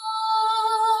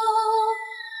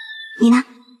你呢？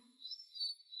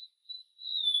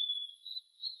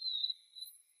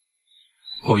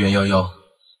我愿夭夭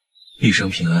一生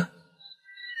平安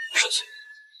顺遂。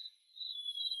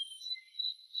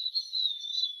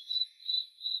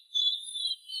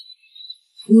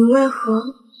你为何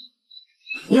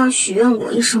要许愿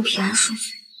我一生平安顺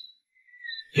遂？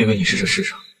因为你是这世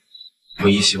上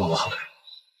唯一希望我好的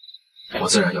人，我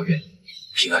自然要愿你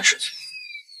平安顺遂。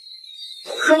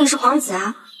可你是皇子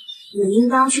啊，你应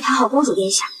当去讨好公主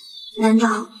殿下，难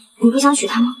道你不想娶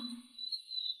她吗？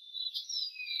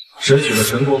谁娶了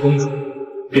陈国公主，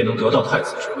便能得到太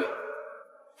子之位，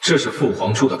这是父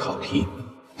皇出的考题。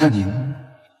那您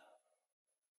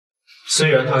虽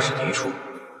然他是嫡出，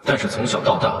但是从小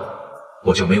到大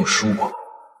我就没有输过，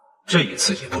这一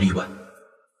次也不例外。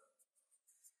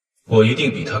我一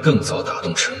定比他更早打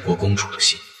动陈国公主的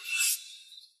心。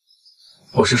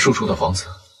我是庶出的皇子，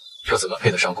又怎么配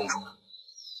得上公主呢？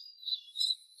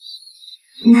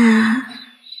那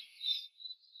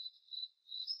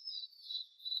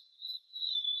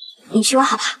你娶我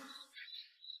好不好？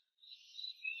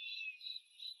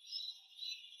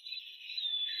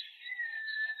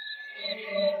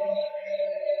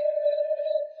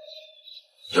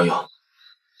瑶瑶，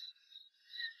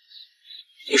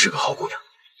你是个好姑娘，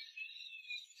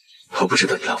我不值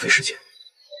得你浪费时间。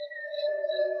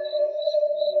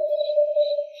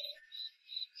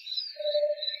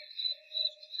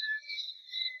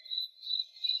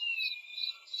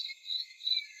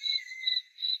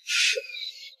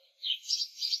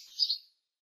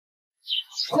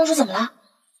公主怎么了？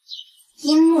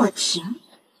殷莫婷，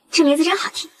这名字真好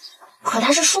听。可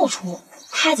她是庶出，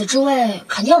太子之位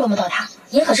肯定轮不到她。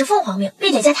您可是凤凰命，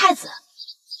必得嫁太子。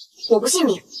我不信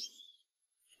命，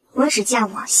我只嫁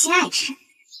我心爱之人。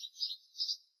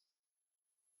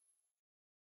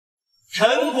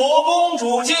陈国公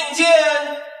主觐见。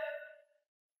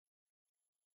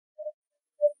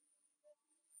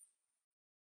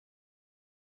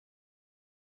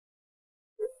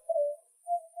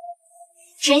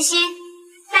晨曦，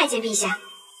拜见陛下。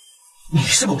你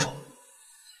是公主？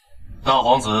大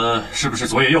皇子是不是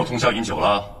昨夜又通宵饮酒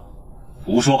了？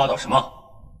胡说八道什么？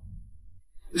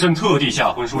朕特地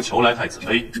下婚书求来太子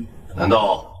妃，难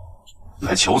道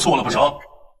还求错了不成？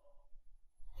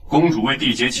公主为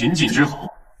缔结秦晋之好，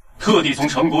特地从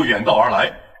陈国远道而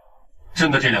来。朕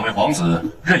的这2位皇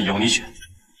子任由你选，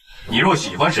你若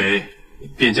喜欢谁，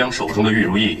便将手中的玉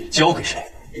如意交给谁，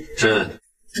朕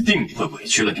定不会委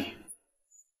屈了你。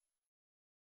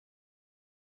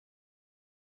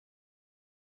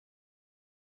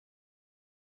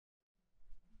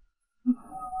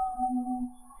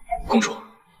公主，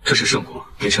这是圣国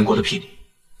给陈国的聘礼，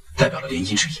代表了联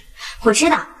姻之意。我知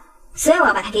道，所以我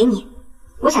要把它给你。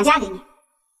我想嫁给你，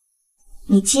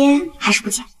你接还是不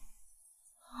接？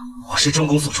我是正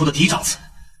宫所出的嫡长子，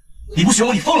你不选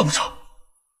我，你疯了不成？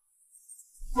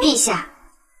陛下，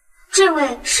这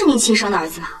位是您亲生的儿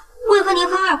子吗？为何您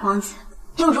和二皇子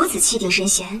都如此气定神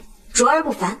闲、卓而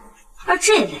不凡，而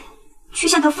这位却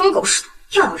像条疯狗似的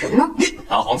要咬人呢？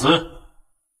大皇子，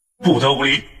不得无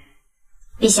礼！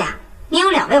陛下，您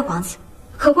有2位皇子，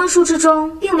可婚书之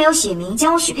中并没有写明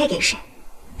将我许配给谁。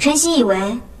晨曦以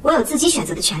为我有自己选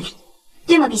择的权利，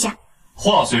对吗，陛下？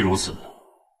话虽如此，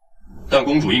但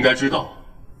公主应该知道，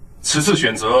此次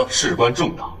选择事关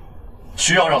重大，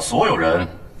需要让所有人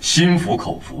心服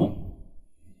口服。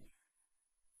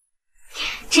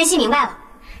晨曦明白了，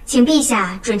请陛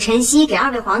下准晨曦给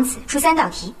2位皇子出3道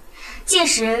题，届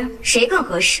时谁更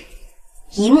合适，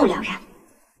一目了然。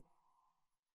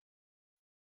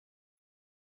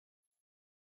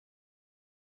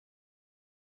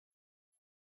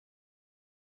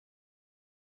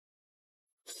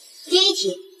第1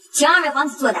题，请2位皇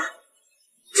子作答。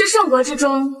这圣国之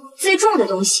中最重的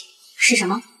东西是什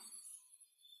么？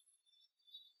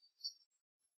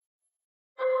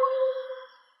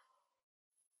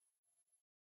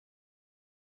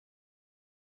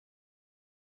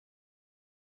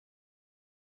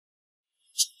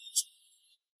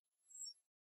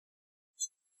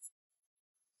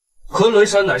昆仑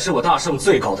山乃是我大圣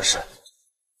最高的山，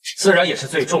自然也是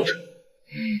最重的。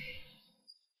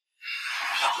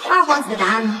二皇子的答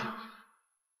案呢？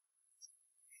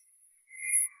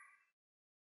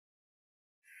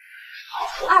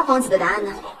二皇子的答案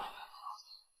呢？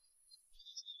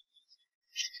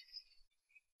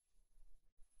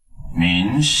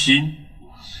民心。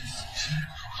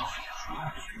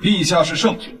陛下是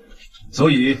圣君，所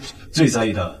以最在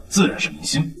意的自然是民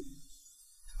心。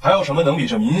还有什么能比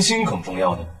这民心更重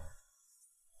要呢？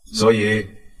所以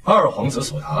二皇子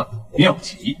所答妙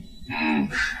极。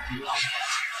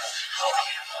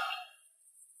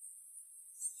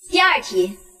第2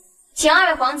题，请2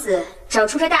位皇子找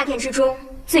出这大殿之中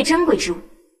最珍贵之物。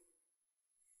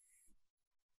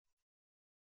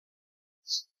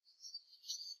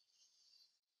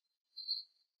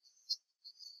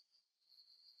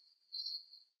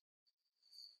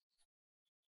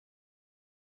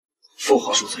父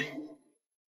皇恕罪，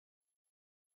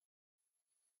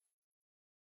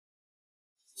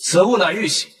此物乃玉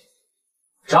玺，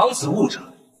长此物者，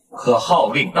可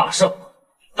号令大圣。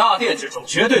大殿之中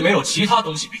绝对没有其他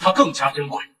东西比它更加珍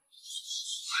贵。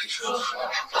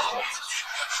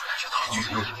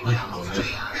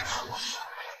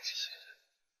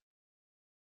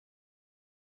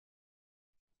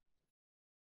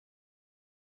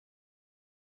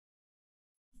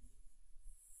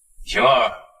晴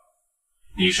儿，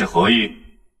你是何意？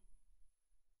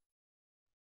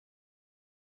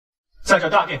在这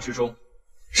大殿之中，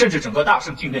甚至整个大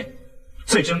圣境内，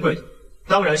最珍贵的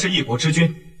当然是一国之君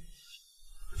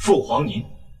父皇您。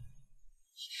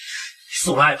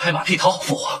素来爱拍马屁讨好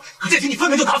父皇，可这题你分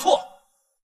明就答错了。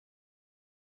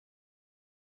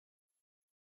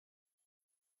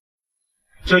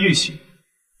这玉玺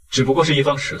只不过是一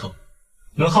方石头，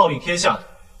能号令天下的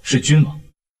是君王，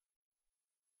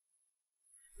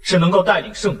是能够带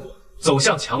领圣国走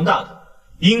向强大的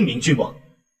英明君王。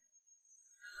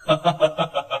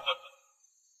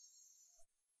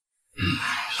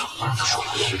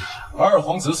二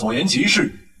皇子所言极是，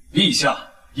陛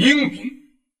下英明。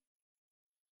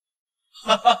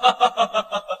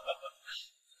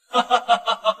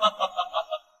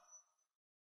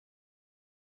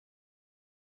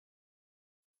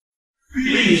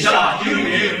陛下英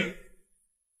明。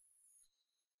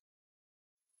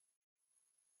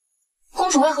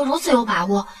公主为何如此有把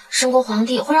握？申国皇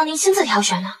帝会让您亲自挑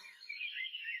选呢？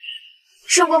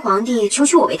圣国皇帝求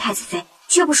娶我为太子妃，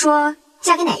却不说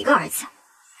嫁给哪一个儿子？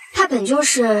他本就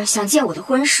是想借我的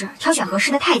婚事挑选合适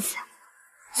的太子，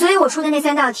所以我出的那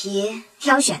3道题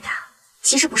挑选的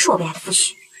其实不是我未来的夫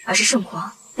婿，而是圣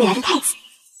国未来的太子。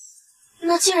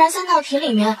那既然3道题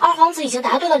里面二皇子已经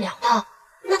答对了2道，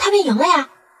那他便赢了呀。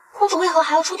公主为何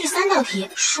还要出第3道题，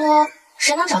说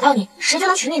谁能找到你，谁就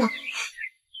能娶你呢？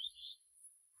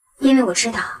因为我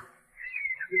知道，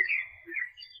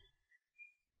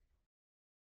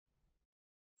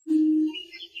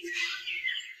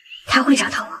他会找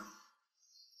到我。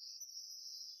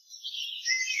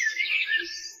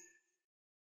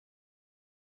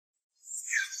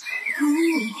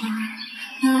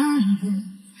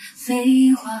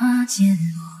飞花溅落，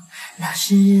那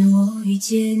是我遇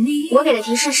见你。我给的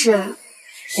提示是，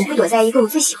我会躲在一个我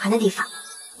最喜欢的地方。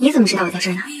你怎么知道我在这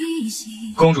儿呢？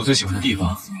公主最喜欢的地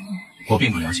方，我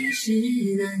并不了解，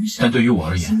但对于我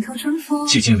而言，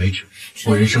迄今为止，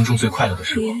我人生中最快乐的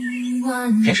时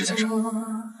光，便是在这儿。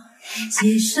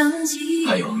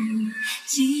还有，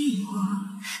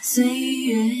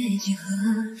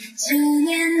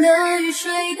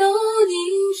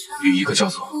与一个叫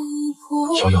做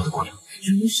瑶瑶的姑娘。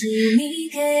若是你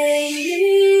给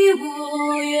予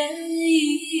我，愿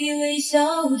意微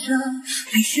笑着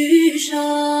不去想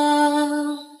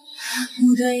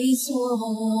不对错。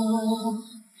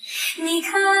你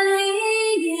看里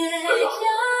面小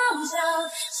小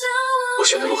我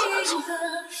选的路很难走，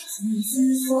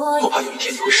我怕有一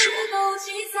天你会失望，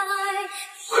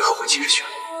会后悔今日选我。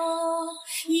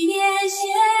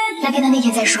那跟他那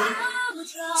天再说。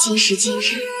今时今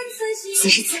日，此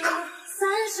时此刻，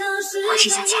我只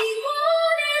想嫁你。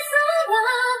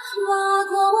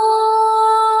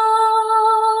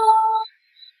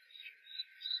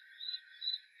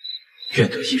愿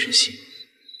得一人心。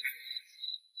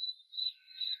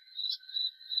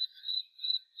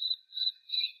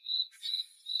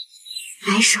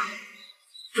来生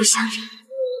不相离。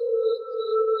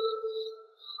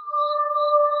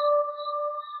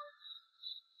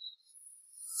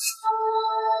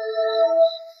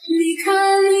你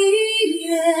看里月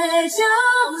皎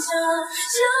皎，像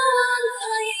万颗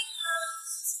银河，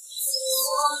我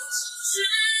只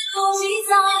都记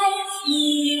在你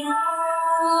我。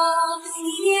你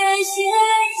眼线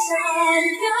闪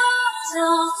飘飘，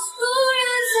不忍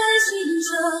再醒着，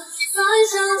翻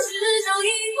上纸张，一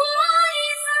过一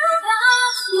次的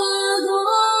落落。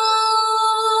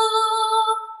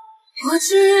我知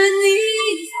你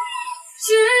知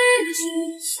知，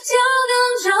就能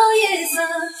照夜色，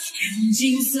看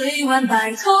尽岁万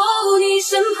白头，你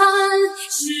身旁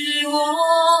是我。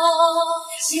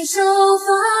携手繁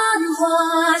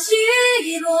花起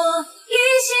落，依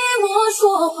稀我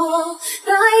说过，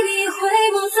待你回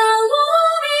眸，在我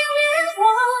明月光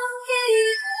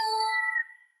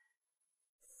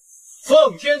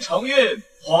奉天承运，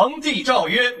皇帝诏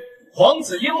曰：皇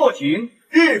子英莫挺，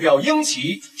日表英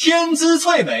奇，天资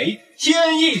翠美，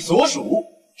天意所属，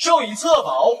授以册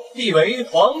宝，立为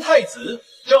皇太子，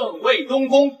正位东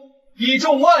宫，以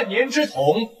重万年之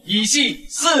统，以系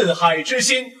四海之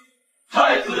心。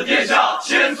太子殿下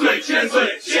千岁千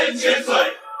岁千千岁！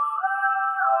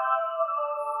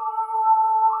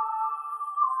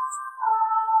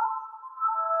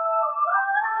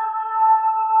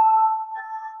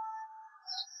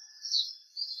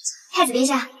太子殿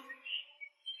下，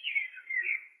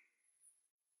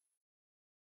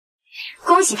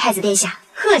恭喜太子殿下，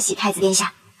贺喜太子殿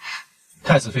下。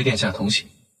太子妃殿下同喜。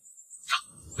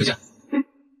回家。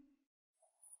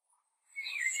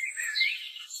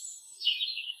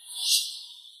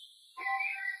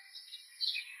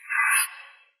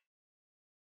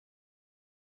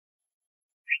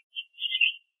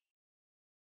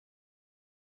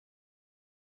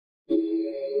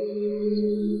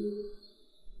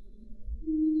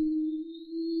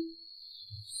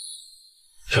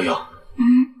瑶瑶，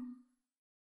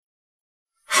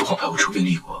父皇派我出兵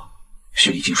立国，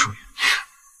学礼经术语。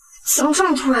怎么这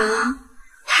么突然啊？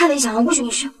太危险了，不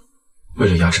允许。为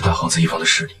了压制大皇子一方的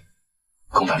势力，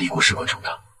攻打立国事关重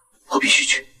大，我必须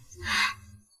去。你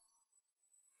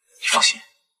放心，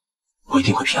我一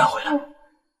定会平安回来。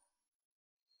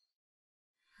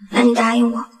那你答应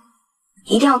我，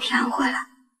一定要平安回来。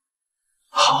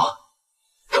好啊，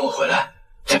等我回来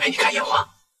再陪你看烟花。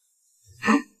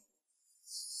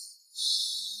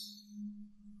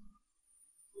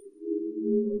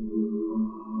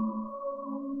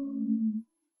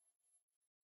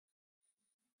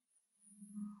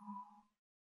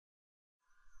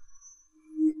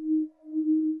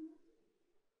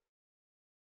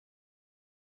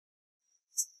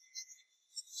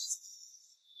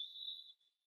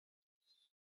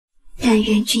但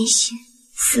愿君心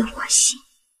似我心，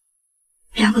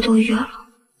 2个多月了，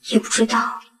也不知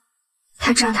道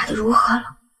他长大的如何了，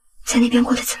在那边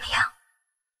过得怎么样。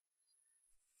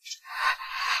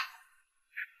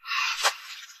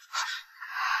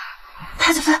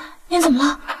太子妃，您怎么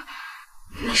了？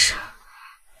没事。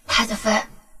太子妃，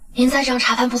您再这样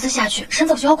茶饭不思下去，身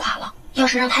子就要垮了。要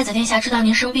是让太子殿下知道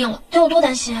您生病了，得有多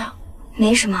担心啊！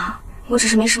没什么，我只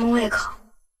是没什么胃口。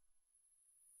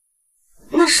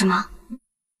那是什么？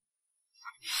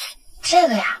这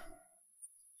个呀，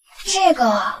这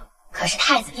个可是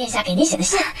太子殿下给您写的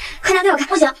信，快拿给我看。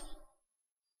不行，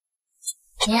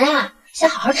您啊，先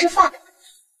好好吃饭，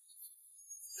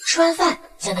吃完饭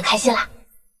就能开心啦。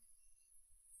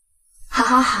好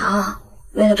好好，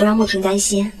为了不让慕婷担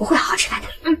心，我会好好吃饭的。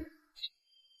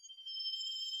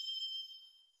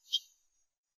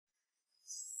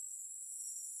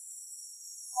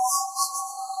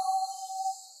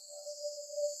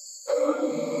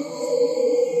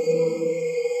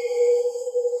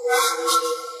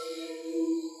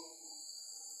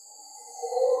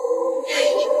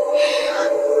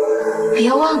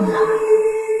别忘了，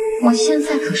我现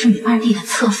在可是你2弟的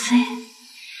侧妃。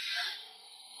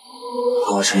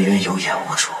洛尘渊有眼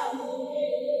无珠，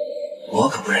我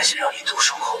可不忍心让你独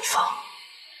守空房。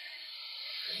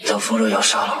等风若瑶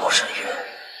杀了洛尘渊，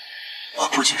我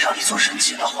不仅让你做人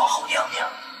间的皇后娘娘，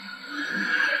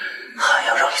还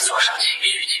要让你坐上清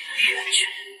虚境的元君。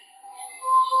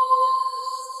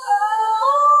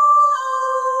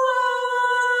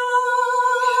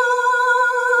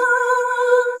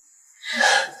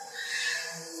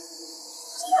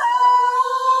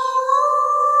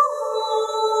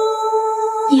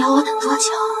你要我等多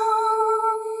久？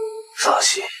放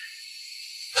心，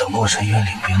等洛尘渊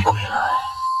领兵归来，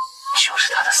就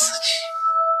是他的死期。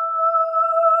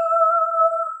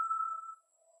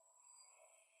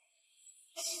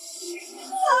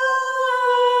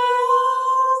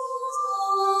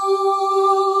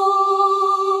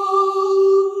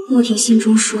慕婷心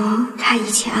中说他一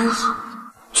切安好，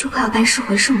就快要班师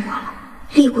回圣国了。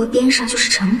立国边上就是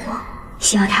陈国，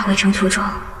希望他回程途中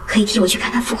可以替我去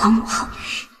看看父皇母后。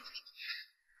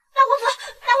大王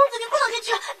子，你不能进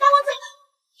去！大王子，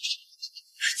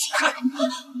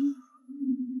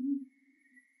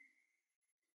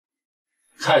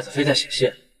太子妃在写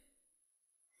信。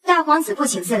大皇子不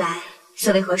请自来，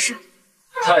所为何事？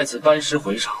太子班师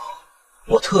回朝，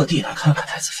我特地来看看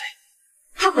太子妃。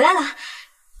他回来了。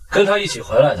跟他一起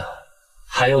回来的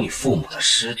还有你父母的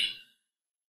尸体。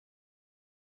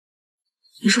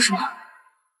你说什么？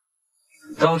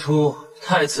当初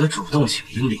太子主动请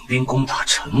缨领兵攻打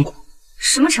陈国。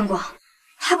什么陈国？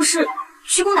他不是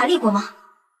去攻打立国吗？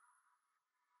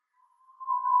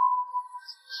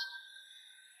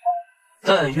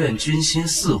但愿君心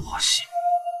似我心。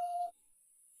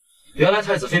原来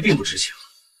太子妃并不知情，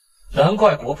难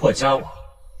怪国破家亡，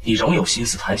你仍有心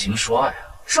思谈情说爱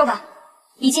啊。说吧，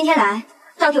你今天来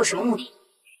到底有什么目的？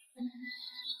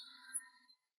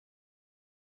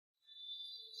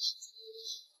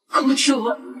公主，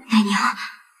奶娘，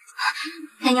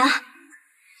奶娘，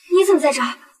你怎么在这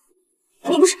儿？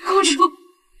你不是公主？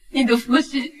你的父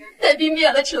亲带兵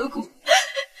灭了陈国，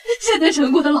现在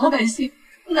陈国的老百姓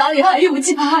哪里还有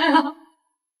家呀？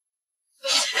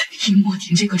尹莫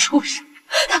婷这个畜生，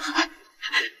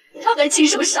他还亲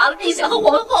手杀了陛下和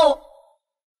皇后。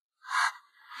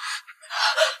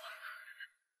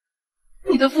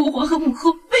你的父皇和母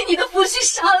后被你的父亲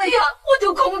杀了呀，我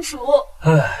的公主。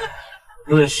唉，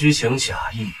论虚情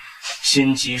假意，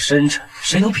心机深沉，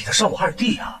谁能比得上我二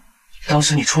弟啊？当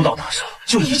时你出道大胜，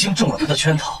就已经中了他的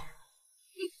圈套。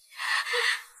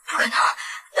不可能，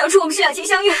当初我们是两情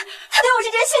相悦，他对我是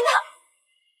真心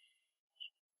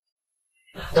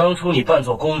的。当初你扮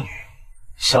作宫女，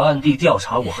想暗地调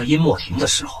查我和殷莫婷的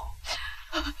时候，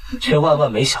却万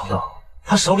万没想到，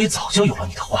他手里早就有了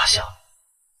你的画像。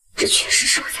这确实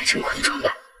是我在陈国的装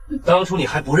扮。当初你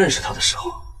还不认识他的时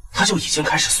候，他就已经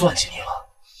开始算计你了。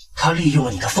他利用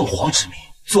了你的凤凰之名，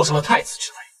坐上了太子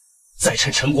之位，再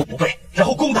趁陈国不备，然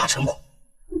后攻打陈国。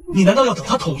你难道要等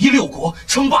他统一六国、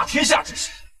称霸天下之时，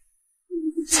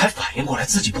才反应过来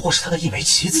自己不过是他的一枚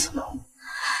棋子吗？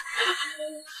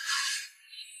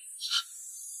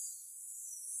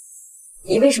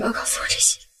你为什么要告诉我这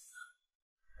些？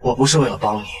我不是为了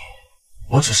帮你，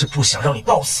我只是不想让你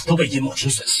到死都被殷莫婷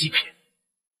所欺骗。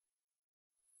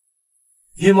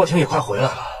殷莫婷也快回来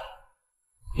了，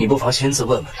你不妨亲自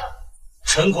问问他，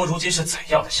陈国如今是怎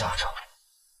样的下场。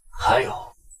还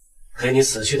有，给你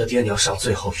死去的爹娘上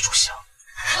最后一炷香。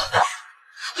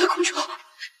公主，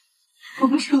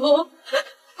公主，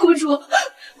公主，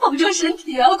保重身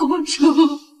体啊，公主。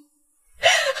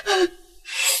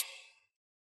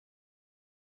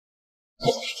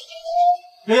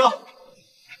悠悠，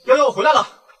悠悠，我回来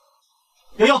了。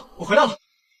悠悠，我回来了。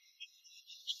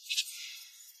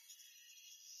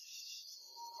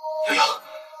悠悠，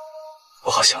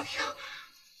我好想你啊！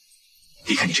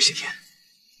离开你这些天，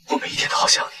我每一天都好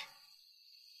想你。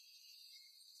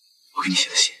我给你写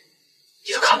的信，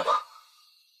你都看了吗？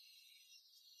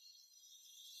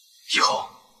以后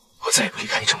我再也不离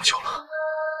开你这么久了。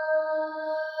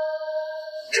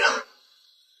这，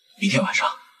明天晚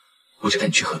上我就带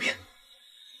你去河边，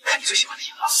看你最喜欢的银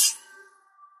浪。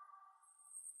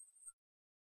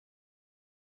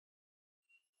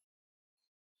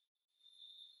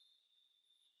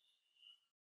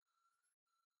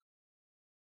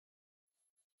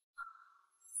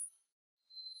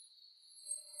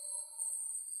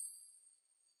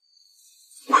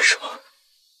为什么？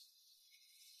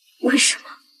为什么？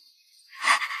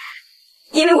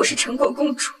因为我是陈国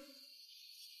公主，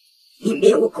你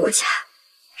灭我国家，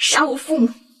杀我父母，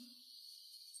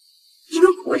你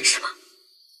问我为什么？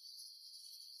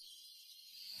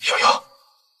悠悠，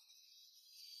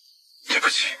对不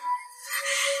起。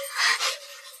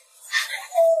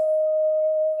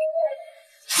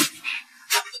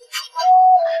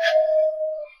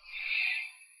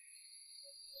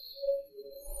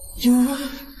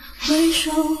回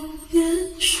首也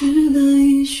是那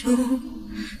一宿，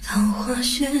桃花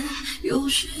仙又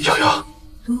是悠悠，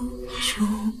独酒。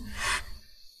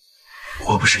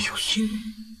我不是有意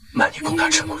瞒你攻打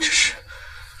陈国之事，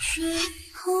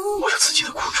我有自己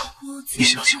的苦衷，你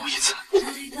相信我一次。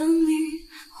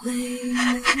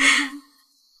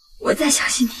我再相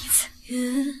信你一次。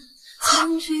好，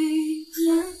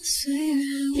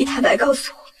你坦白告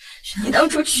诉我，你当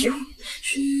初娶我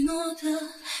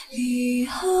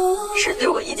是对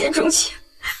我一见钟情，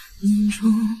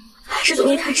还是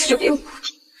从一开始就给我目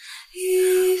的？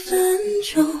一分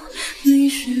酒，你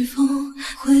是否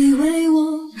会为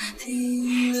我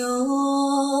停留？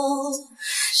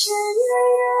闲言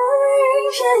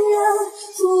片言，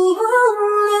浮光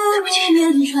掠面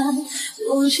传，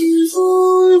我心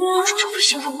中的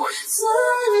酸花，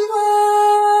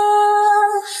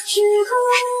时空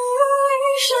一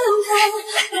声叹，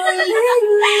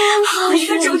好一个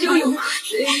周究勇，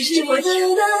这我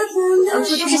听当初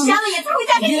就是瞎了眼才会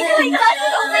嫁给你这样一个垃圾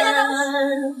狗才的。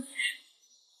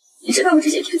你知道我这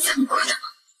些天怎么过的吗？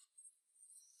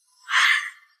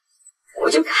我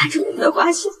就看着我们的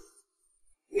花香，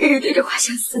日日对着花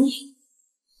香思念，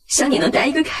想你能带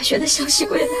一个凯旋的消息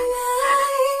归来。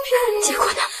结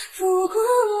果呢？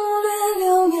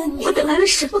我等来了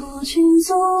什么？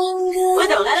我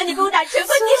等来了你攻打陈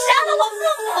国，你杀了我父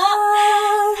母。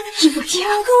你我天，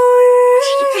这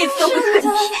一辈子都会恨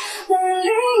你。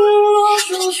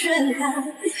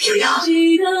悠悠，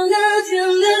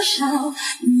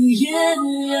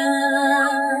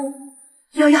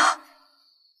悠悠，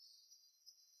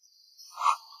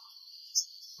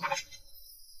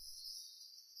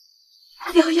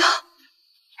悠悠，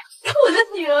我的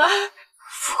女儿，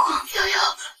父皇，悠悠，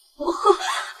我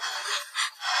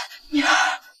女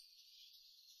儿，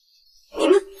你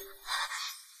们，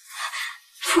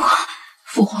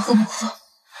父皇和母后，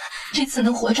这次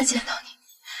能活着见到你，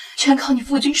全靠你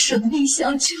夫君舍命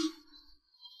相救。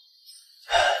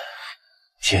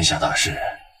天下大事，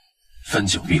分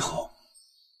久必合。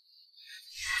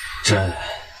朕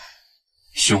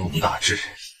胸无大志，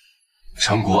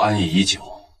陈国安逸已久，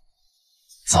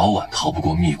早晚逃不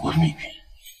过灭国的命运。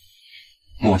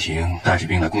莫廷带着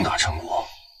兵来攻打陈国，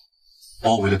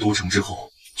包围了都城之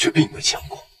后，却并未强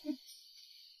攻，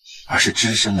而是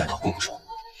只身来到宫中，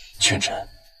劝朕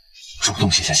主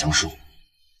动写下降书，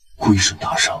归顺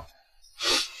大商。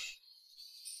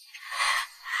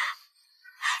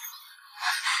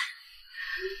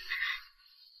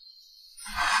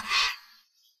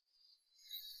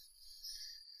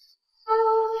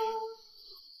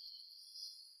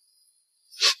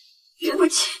对不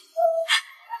起，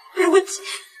对不起。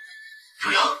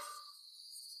悠悠，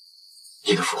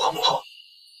你的父皇母后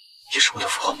也是我的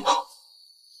父皇母后，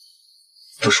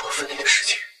都是我分内的事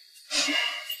情，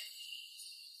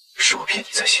是我骗你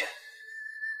在先，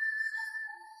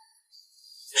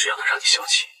只要能让你消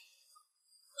气，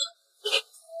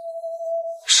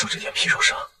受这点皮肉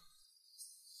伤，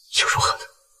又如何呢？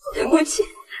对不起，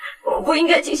我不应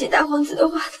该听信大皇子的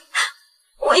话的，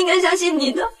我应该相信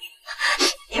你的。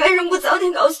你为什么不早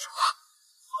点告诉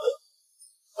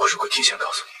我？我如果提前告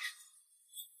诉你，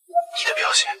你的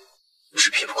表现是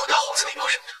拼不过大皇子那帮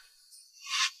人的。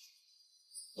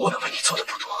我能为你做的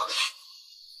不多，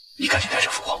你赶紧带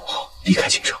着父皇母后离开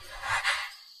京城，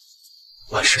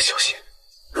万事小心。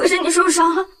可是你受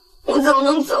伤了，我怎么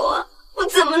能走啊？我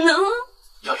怎么能啊？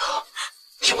瑶瑶，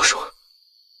听我说，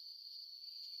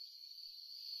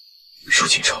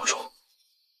进朝中，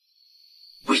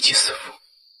危机四伏，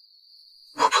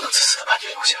我不能自私的把你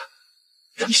留下，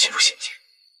让你陷入险境。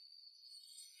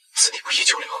此地不宜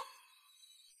久留，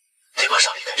得马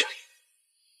上离开这里。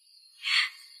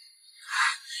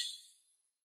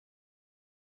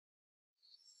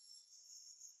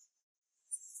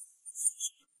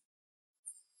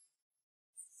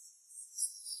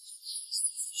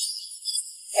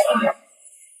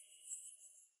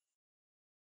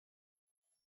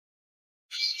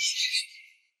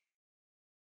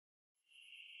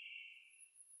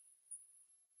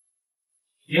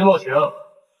林洛婷，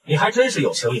你还真是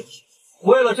有情有义，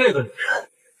为了这个女人，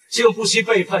竟不惜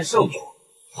背叛圣主，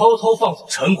偷偷放走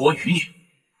陈国余孽。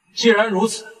既然如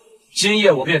此，今夜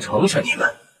我便成全你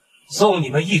们，送你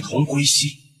们一同归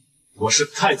西。我是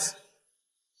太子，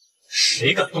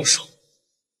谁敢动手？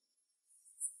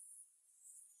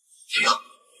这样，我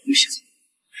们先走。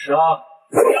杀！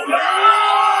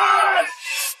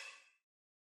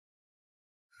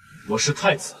我是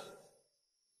太子，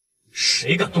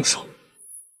谁敢动手？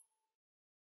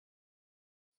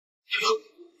这样，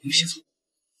我们先走。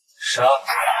杀！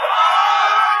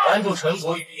拦住陈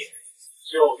国余孽，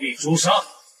就地诛杀。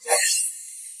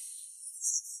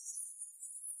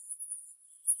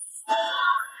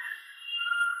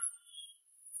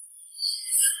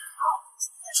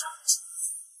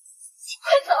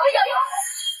快走啊，瑶瑶！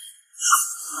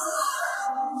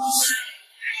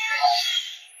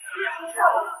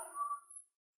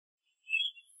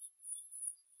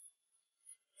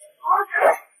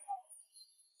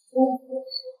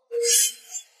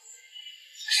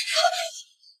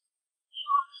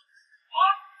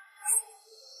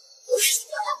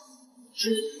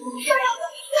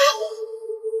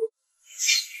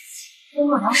如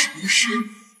果要舍不得杀你，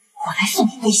我来送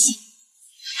你归西。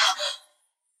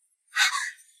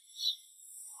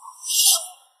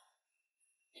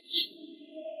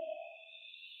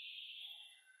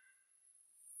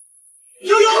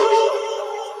悠悠，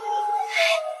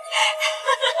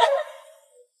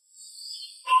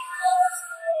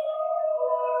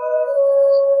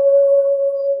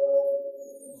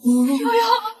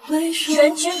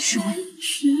人君之问，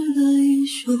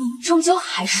终究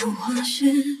还是我的。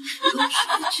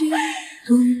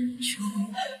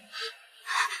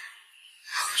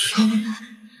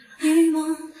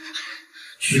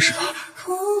你是他？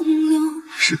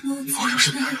是，我就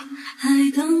是那个。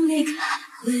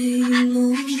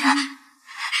你看，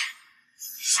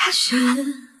下雪。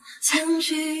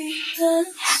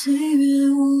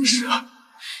是啊。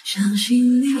他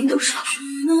们都说，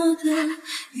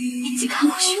一起看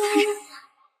过雪的人，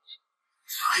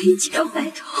会一起到白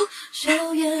头。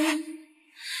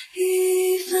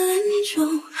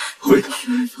会的，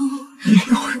一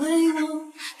定会。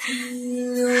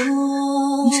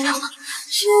你知道吗？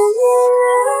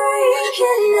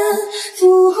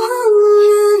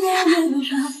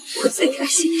我最开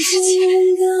心的事情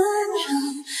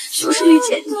就是遇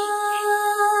见你。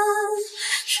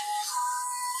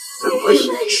如果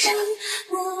有来生，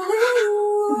我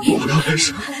不要来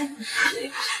生，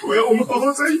我要我们好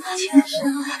好在一起。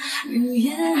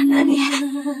那你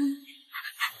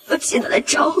要记得来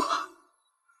找我。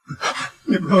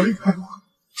你不要离开我，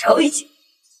找我一起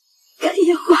看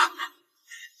烟花。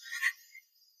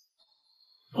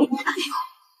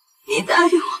你答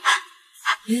应我，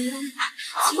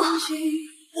好不好？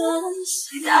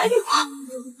你答应我。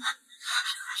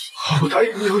好，我答应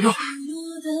你，悠悠。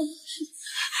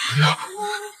不要，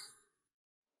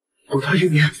我答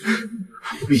应你，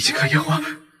我们一起看烟花，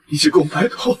一起共白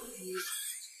头。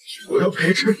我要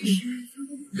陪着你，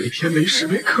每天每时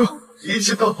每刻一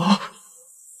起到老，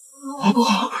好不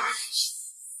好？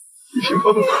你听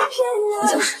话吗？你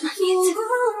叫什么名字？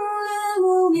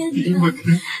林文婷。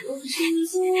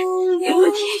林文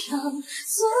婷。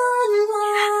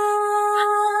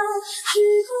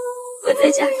我在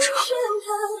家中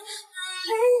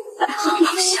白鹤老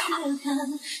小，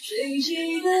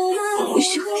不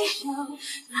兄弟，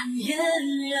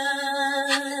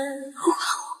护好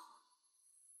我。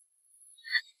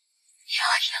瑶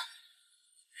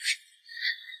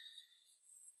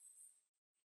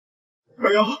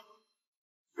瑶，瑶瑶，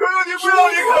你不要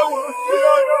离开我！瑶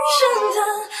瑶，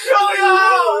瑶瑶！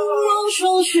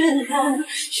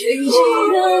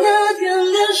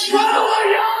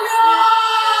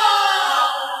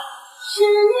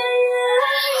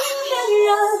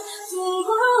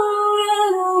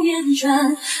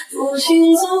多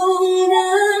情总难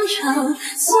长，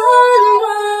算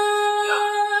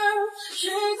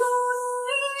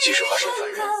即使化身凡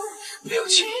人，没有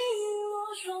气，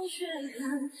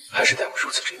还是待我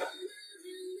如此这般。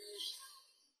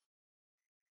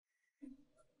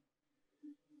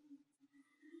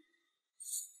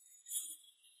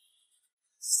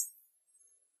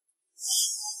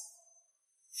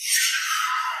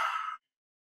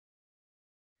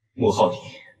莫浩你，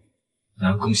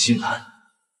南宫新兰，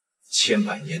千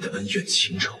百年的恩怨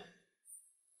情仇，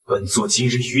本座今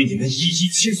日与你们一一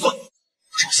清算。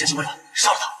找先机未晚，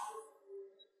杀了他！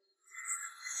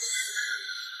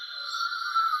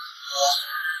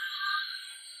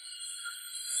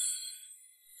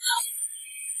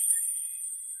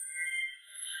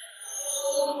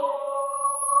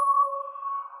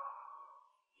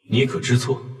你可知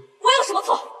错？我有什么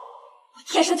错？我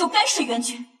天生就该是元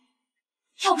君，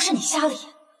要不是你瞎了眼，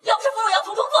要不是芙蓉要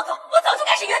从中作梗，我早就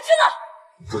该是元君了。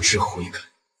不知悔改，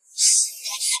死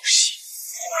不足惜。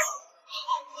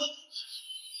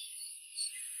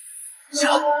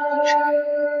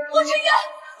我只愿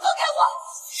放开我！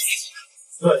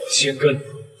断仙根，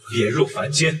贬入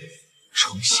凡间，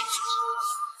重新做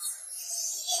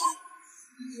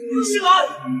人。新兰，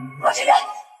我只愿，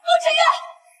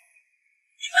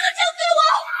你不能这样对我！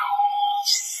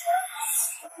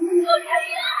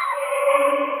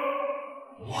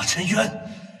莫尘渊，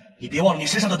你别忘了你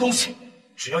身上的东西，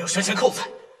只要有玄前扣在，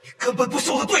你根本不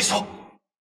是我的对手。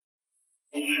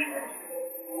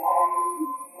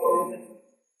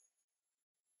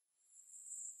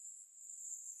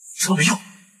这没用，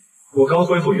我刚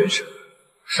恢复元神，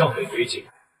尚未归境，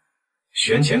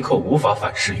玄前扣无法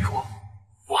反噬于我。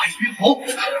万余侯，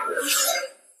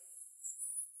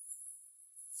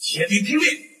天地听令，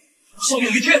受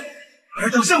命于天，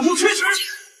尔等任无缺失。